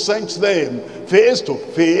present them face to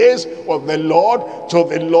face with the Lord, to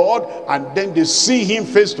the Lord, and then they see him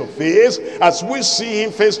face to face. As we see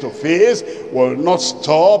him face to face, we'll not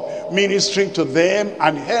stop ministering to them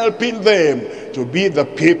and helping them to be the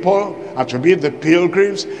people and to be the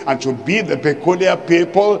pilgrims and to be the peculiar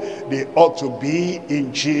people they ought to be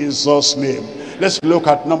in Jesus' name. Let's look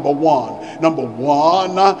at number 1. Number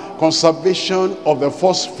 1, conservation of the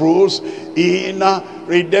first fruits in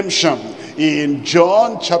redemption. In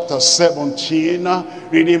John chapter 17,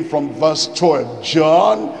 reading from verse 12.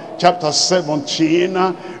 John chapter 17,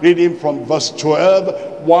 reading from verse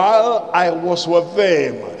 12. While I was with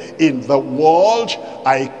them in the world,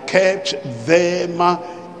 I kept them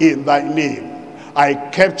in thy name. I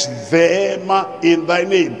kept them in thy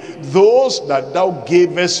name. Those that thou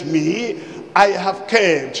gavest me, I have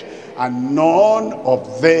kept, and none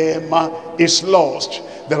of them is lost,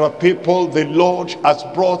 There are people the Lord has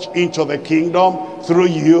brought into the kingdom through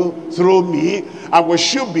you, through me, and we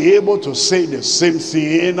should be able to say the same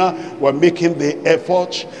thing. We're making the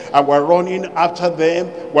effort, and we're running after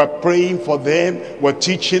them, we're praying for them, we're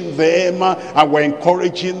teaching them, and we're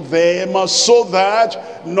encouraging them, so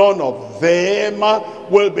that none of them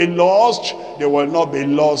will be lost. They will not be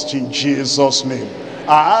lost in Jesus' name.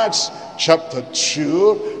 Acts chapter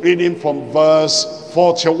 2, reading from verse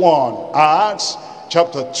 41. Acts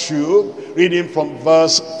chapter 2, reading from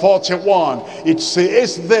verse 41. It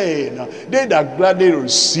says, then they that gladly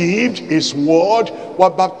received his word were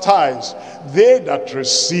baptized. They that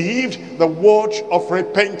received the word of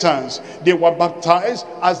repentance, they were baptized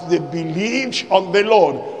as they believed on the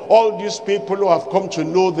Lord. All these people who have come to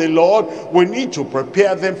know the Lord, we need to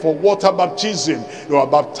prepare them for water baptism. They were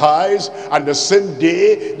baptized, and the same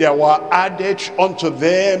day there were added unto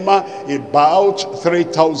them about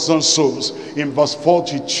 3,000 souls. In verse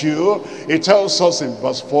 42, it tells us in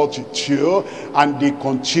verse 42, and they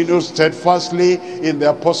continued steadfastly in the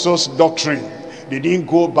apostles' doctrine. They didn't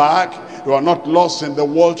go back. They were not lost in the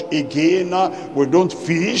world again. We don't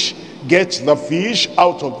fish. Get the fish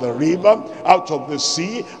out of the river, out of the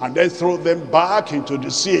sea, and then throw them back into the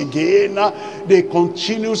sea again. They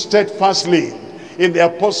continue steadfastly in the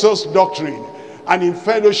apostles' doctrine, and in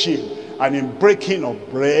fellowship, and in breaking of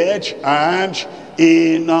bread, and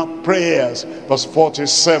in prayers. Verse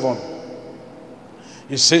 47.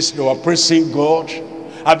 It says they were praising God,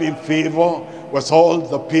 having favor with all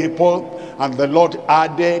the people, and the Lord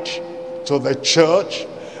added to the church.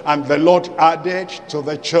 And the Lord added to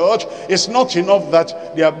the church. It's not enough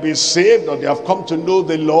that they have been saved or they have come to know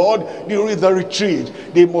the Lord during the retreat.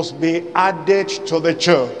 They must be added to the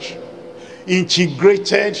church,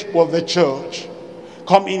 integrated with the church,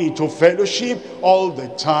 coming into fellowship all the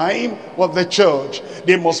time with the church.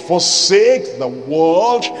 They must forsake the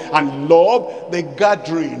world and love the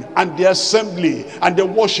gathering and the assembly and the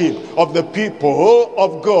worship of the people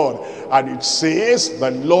of God. And it says the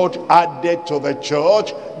Lord added to the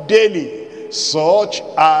church daily such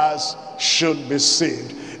as should be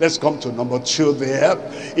saved. Let's come to number 2 there.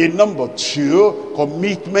 In number 2,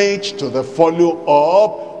 commitment to the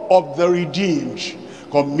follow-up of the redeemed.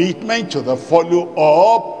 Commitment to the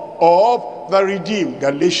follow-up of the redeemed.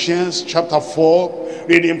 Galatians chapter 4,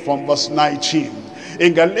 reading from verse 19.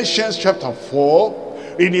 In Galatians chapter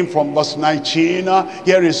 4, reading from verse 19,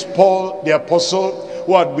 here is Paul the apostle,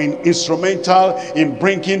 who had been instrumental in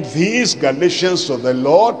bringing these Galatians to the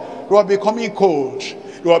Lord, who are becoming cold.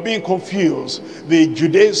 They were being confused. The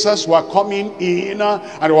Judaizers were coming in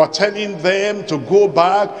and were telling them to go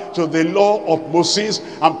back to the law of Moses.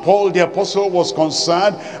 And Paul the apostle was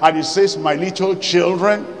concerned, and he says, my little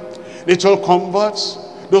children, little converts,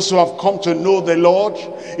 those who have come to know the Lord,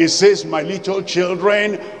 he says, my little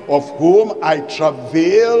children, of whom I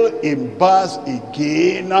travail in birth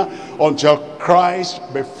again until Christ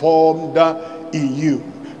be formed in you.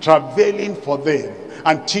 Travailing for them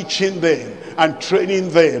and teaching them and training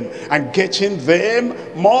them and getting them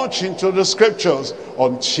much into the scriptures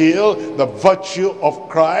until the virtue of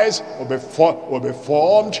Christ will be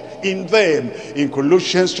formed in them. In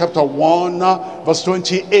Colossians chapter 1 verse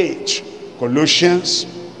 28. Colossians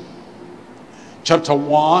chapter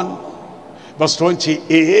 1 verse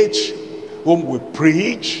 28, whom we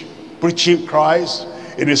preach, preaching Christ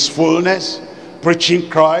in his fullness, preaching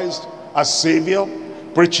Christ as Savior,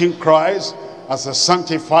 preaching Christ as a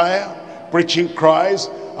sanctifier, preaching Christ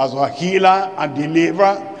as a healer and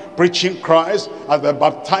deliverer, preaching Christ as the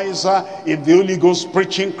baptizer in the Holy Ghost,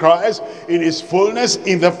 preaching Christ in his fullness,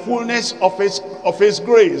 in the fullness of his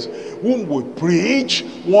grace, whom we preach,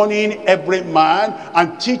 warning every man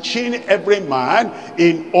and teaching every man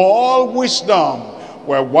in all wisdom.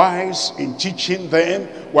 We're wise in teaching them,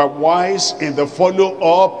 we're wise in the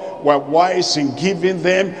follow-up, we're wise in giving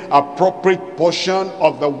them appropriate portion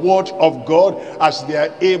of the word of God as they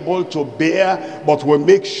are able to bear, but we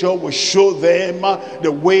make sure we show them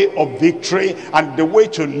the way of victory and the way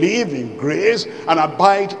to live in grace and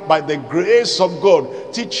abide by the grace of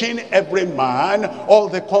God, teaching every man, all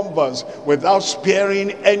the converts, without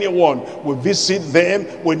sparing anyone. We visit them,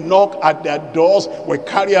 we knock at their doors, we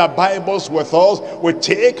carry our Bibles with us, we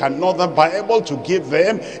take another Bible to give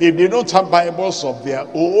them if they don't have Bibles of their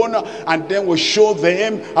own, and then we show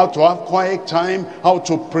them how to have quiet time, how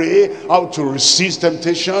to pray, how to resist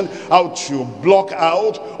temptation, how to block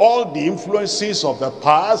out all the influences of the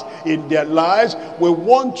past in their lives. We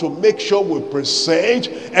want to make sure we present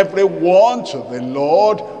everyone to the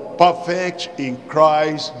Lord perfect in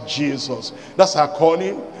Christ Jesus. That's our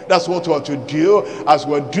calling. That's what we are to do as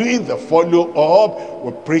we're doing the follow-up.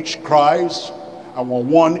 We preach Christ and we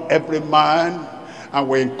warn every man, and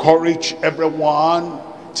we encourage everyone,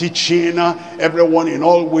 teaching everyone in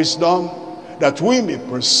all wisdom, that we may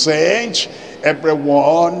present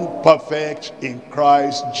everyone perfect in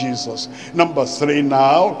Christ Jesus. Number 3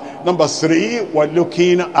 now. Number 3, we're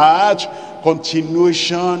looking at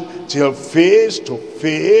continuation till face to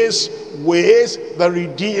face with the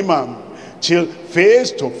Redeemer. Till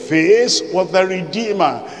face to face with the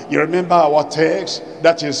Redeemer. You remember our text?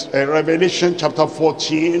 That is Revelation chapter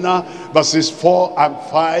 14, verses 4 and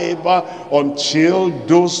 5. Until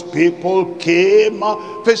those people came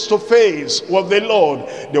face to face with the Lord,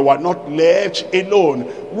 they were not left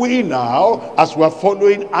alone. We now, as we're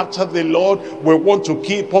following after the Lord, we want to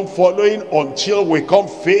keep on following until we come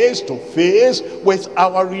face to face with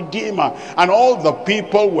our Redeemer. And all the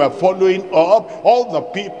people we're following up, all the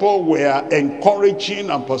people we're encouraging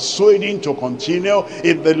and persuading to continue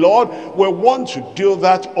in the Lord, we want to do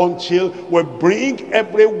that until we bring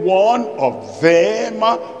every one of them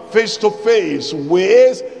face to face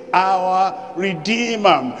with our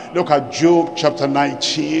Redeemer. Look at Job chapter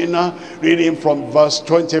 19, reading from verse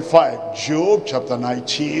 25. Job chapter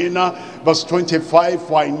 19, verse 25.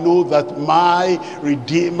 For I know that my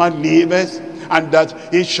Redeemer liveth, and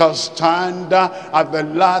that he shall stand at the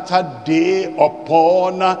latter day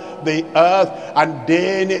upon the earth. And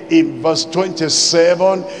then in verse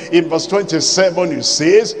 27, it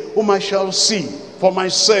says, whom I shall see for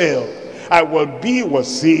myself. I will be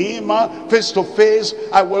with him face to face.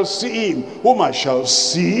 I will see him whom I shall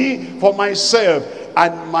see for myself,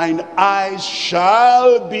 and mine eyes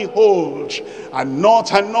shall behold, and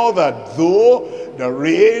not another, though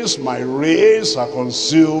my rays are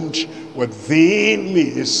consumed within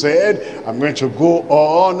me. He said, I'm going to go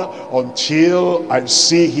on until I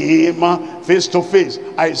see him face to face.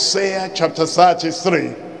 Isaiah chapter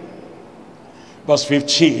 33, verse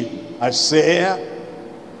 15. Isaiah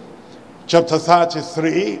chapter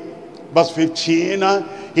 33, verse 15.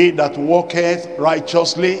 He that walketh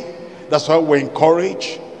righteously. That's why we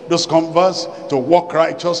encourage those converts to walk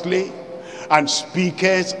righteously, and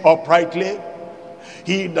speaketh uprightly.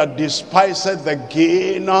 He that despiseth the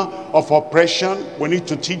gain of oppression, we need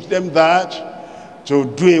to teach them that, to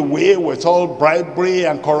do away with all bribery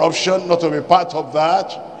and corruption, not to be part of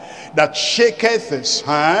that. That shaketh his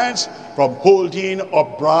hands from holding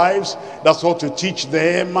up bribes. That's what to teach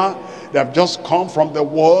them. They have just come from the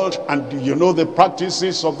world, and you know the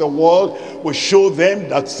practices of the world. We show them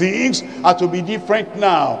that things are to be different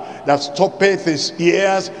now. That stoppeth his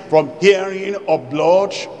ears from hearing of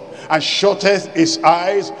blood, and shutteth his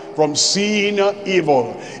eyes from seeing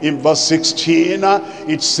evil. In verse 16,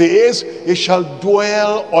 it says, he shall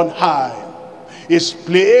dwell on high. His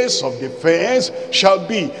place of defense shall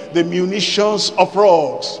be the munitions of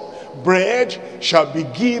rocks. Bread shall be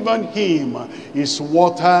given him. His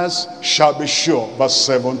waters shall be sure. Verse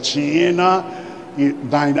 17,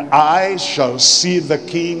 thine eyes shall see the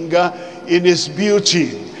king in his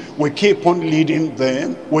beauty. We keep on leading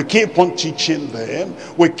them. We keep on teaching them.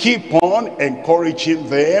 We keep on encouraging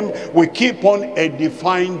them. We keep on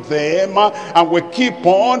edifying them. And we keep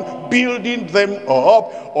on building them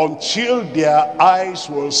up until their eyes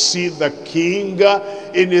will see the King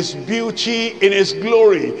in his beauty, in his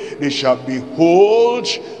glory. They shall behold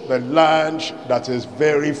the land that is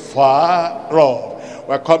very far off.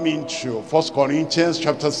 We're coming to 1 Corinthians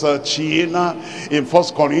chapter 13. In 1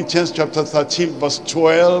 Corinthians chapter 13 verse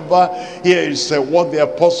 12, here is what the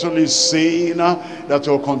apostle is saying, that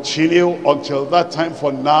will continue until that time.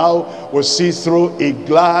 For now we'll see through a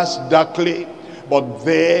glass darkly, but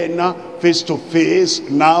then face to face.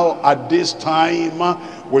 Now at this time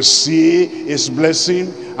we'll see his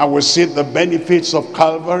blessing, and we'll see the benefits of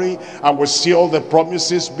Calvary, and we'll see all the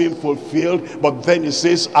promises being fulfilled. But then it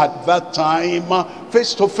says, at that time,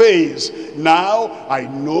 face to face. Now I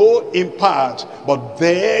know in part, but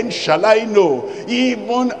then shall I know,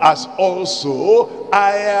 even as also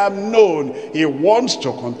I am known. He wants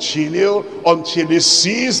to continue until he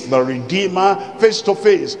sees the Redeemer face to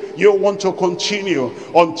face. You want to continue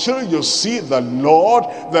until you see the Lord,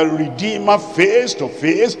 the Redeemer face to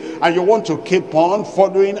face, and you want to keep on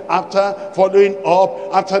following up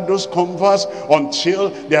after those converts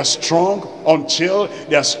until they are strong, until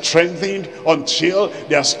they are strengthened, until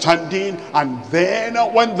they are standing. And then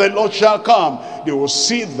when the Lord shall come, they will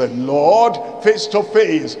see the Lord face to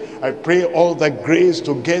face. I pray all the grace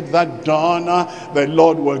to get that done, the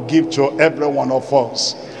Lord will give to every one of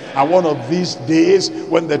us. And one of these days,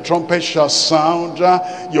 when the trumpet shall sound,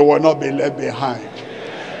 you will not be left behind.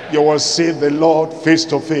 You will see the Lord face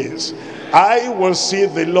to face. I will see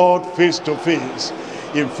the Lord face to face.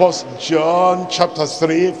 In 1 John chapter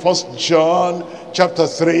 3, 1 John chapter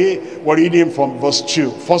 3, we're reading from verse 2.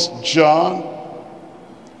 1 John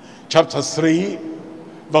chapter 3,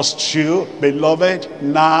 verse 2. Beloved,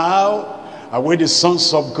 now are we the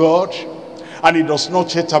sons of God, and it does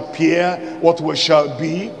not yet appear what we shall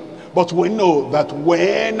be. But we know that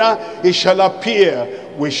when he shall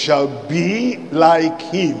appear, we shall be like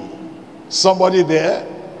him. Somebody there?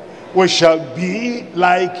 We shall be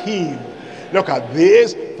like him. Look at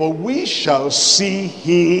this. For we shall see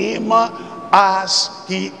him as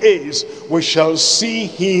he is. We shall see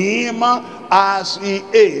him as he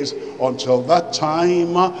is. Until that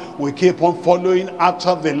time, we keep on following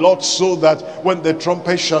after the Lord, so that when the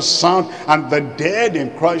trumpet shall sound, and the dead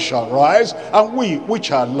in Christ shall rise, and we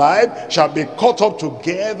which are alive shall be caught up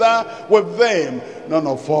together with them. None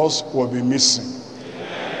of us will be missing.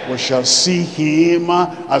 We shall see him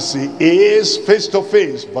as he is, face to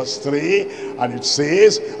face. Verse 3, and it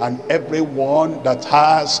says, and everyone that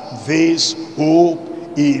has this hope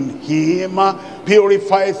in him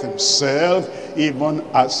purifieth himself, even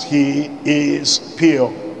as he is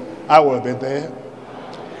pure. I will be there.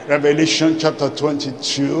 Revelation chapter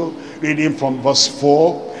 22, reading from verse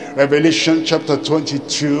 4. Revelation chapter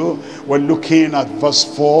 22, we're looking at verse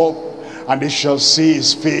 4. And they shall see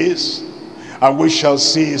his face, and we shall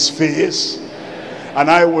see his face, and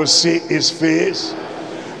I will see his face,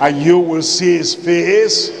 and you will see his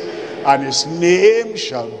face, and his name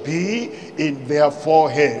shall be in their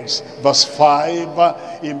foreheads. Verse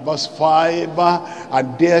 5, in verse 5,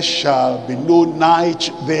 and there shall be no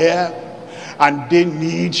night there, and they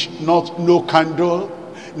need not no candle,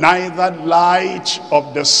 neither light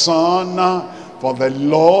of the sun, for the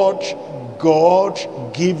Lord God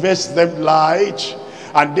giveth them light,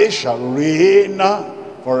 and they shall reign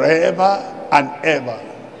forever and ever.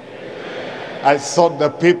 Amen. I thought the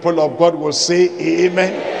people of God will say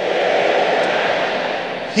amen.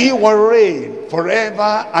 He will reign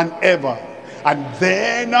forever and ever. And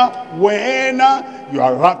then when you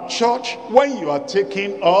are raptured, when you are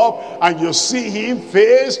taken up and you see him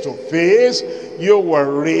face to face, you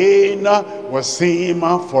will reign with him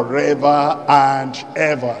forever and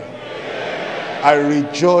ever. I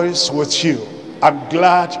rejoice with you. I'm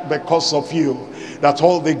glad because of you, that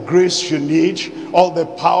all the grace you need, all the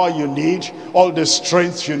power you need, all the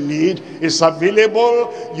strength you need is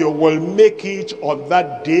available. You will make it on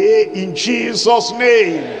that day in Jesus'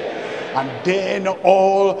 name. And then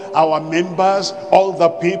all our members, all the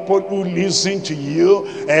people who listen to you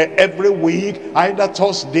every week, either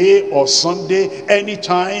Thursday or Sunday,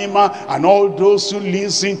 anytime, and all those who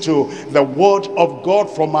listen to the word of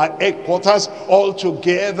God from our headquarters, all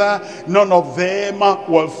together, none of them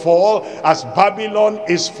will fall. As Babylon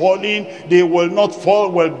is falling, they will not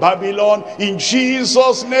fall with Babylon in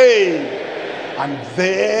Jesus' name. And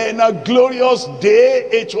then a glorious day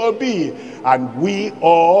it will be, and we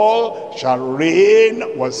all shall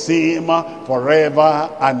reign with him forever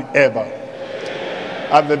and ever.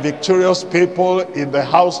 And the victorious people in the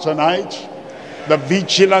house tonight, the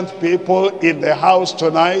vigilant people in the house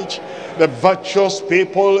tonight, the virtuous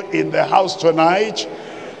people in the house tonight,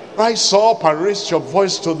 rise up and raise your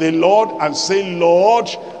voice to the Lord and say, Lord,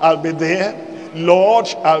 I'll be there. Lord,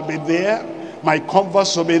 I'll be there. My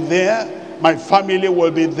converse will be there. My family will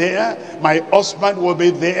be there. My husband will be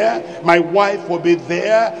there. My wife will be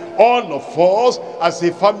there. All of us as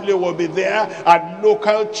a family will be there. And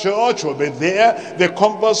local church will be there. The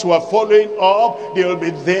converts who are following up, they will be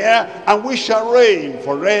there. And we shall reign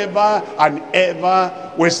forever and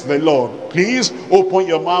ever with the Lord. Please open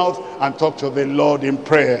your mouth and talk to the Lord in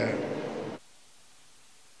prayer.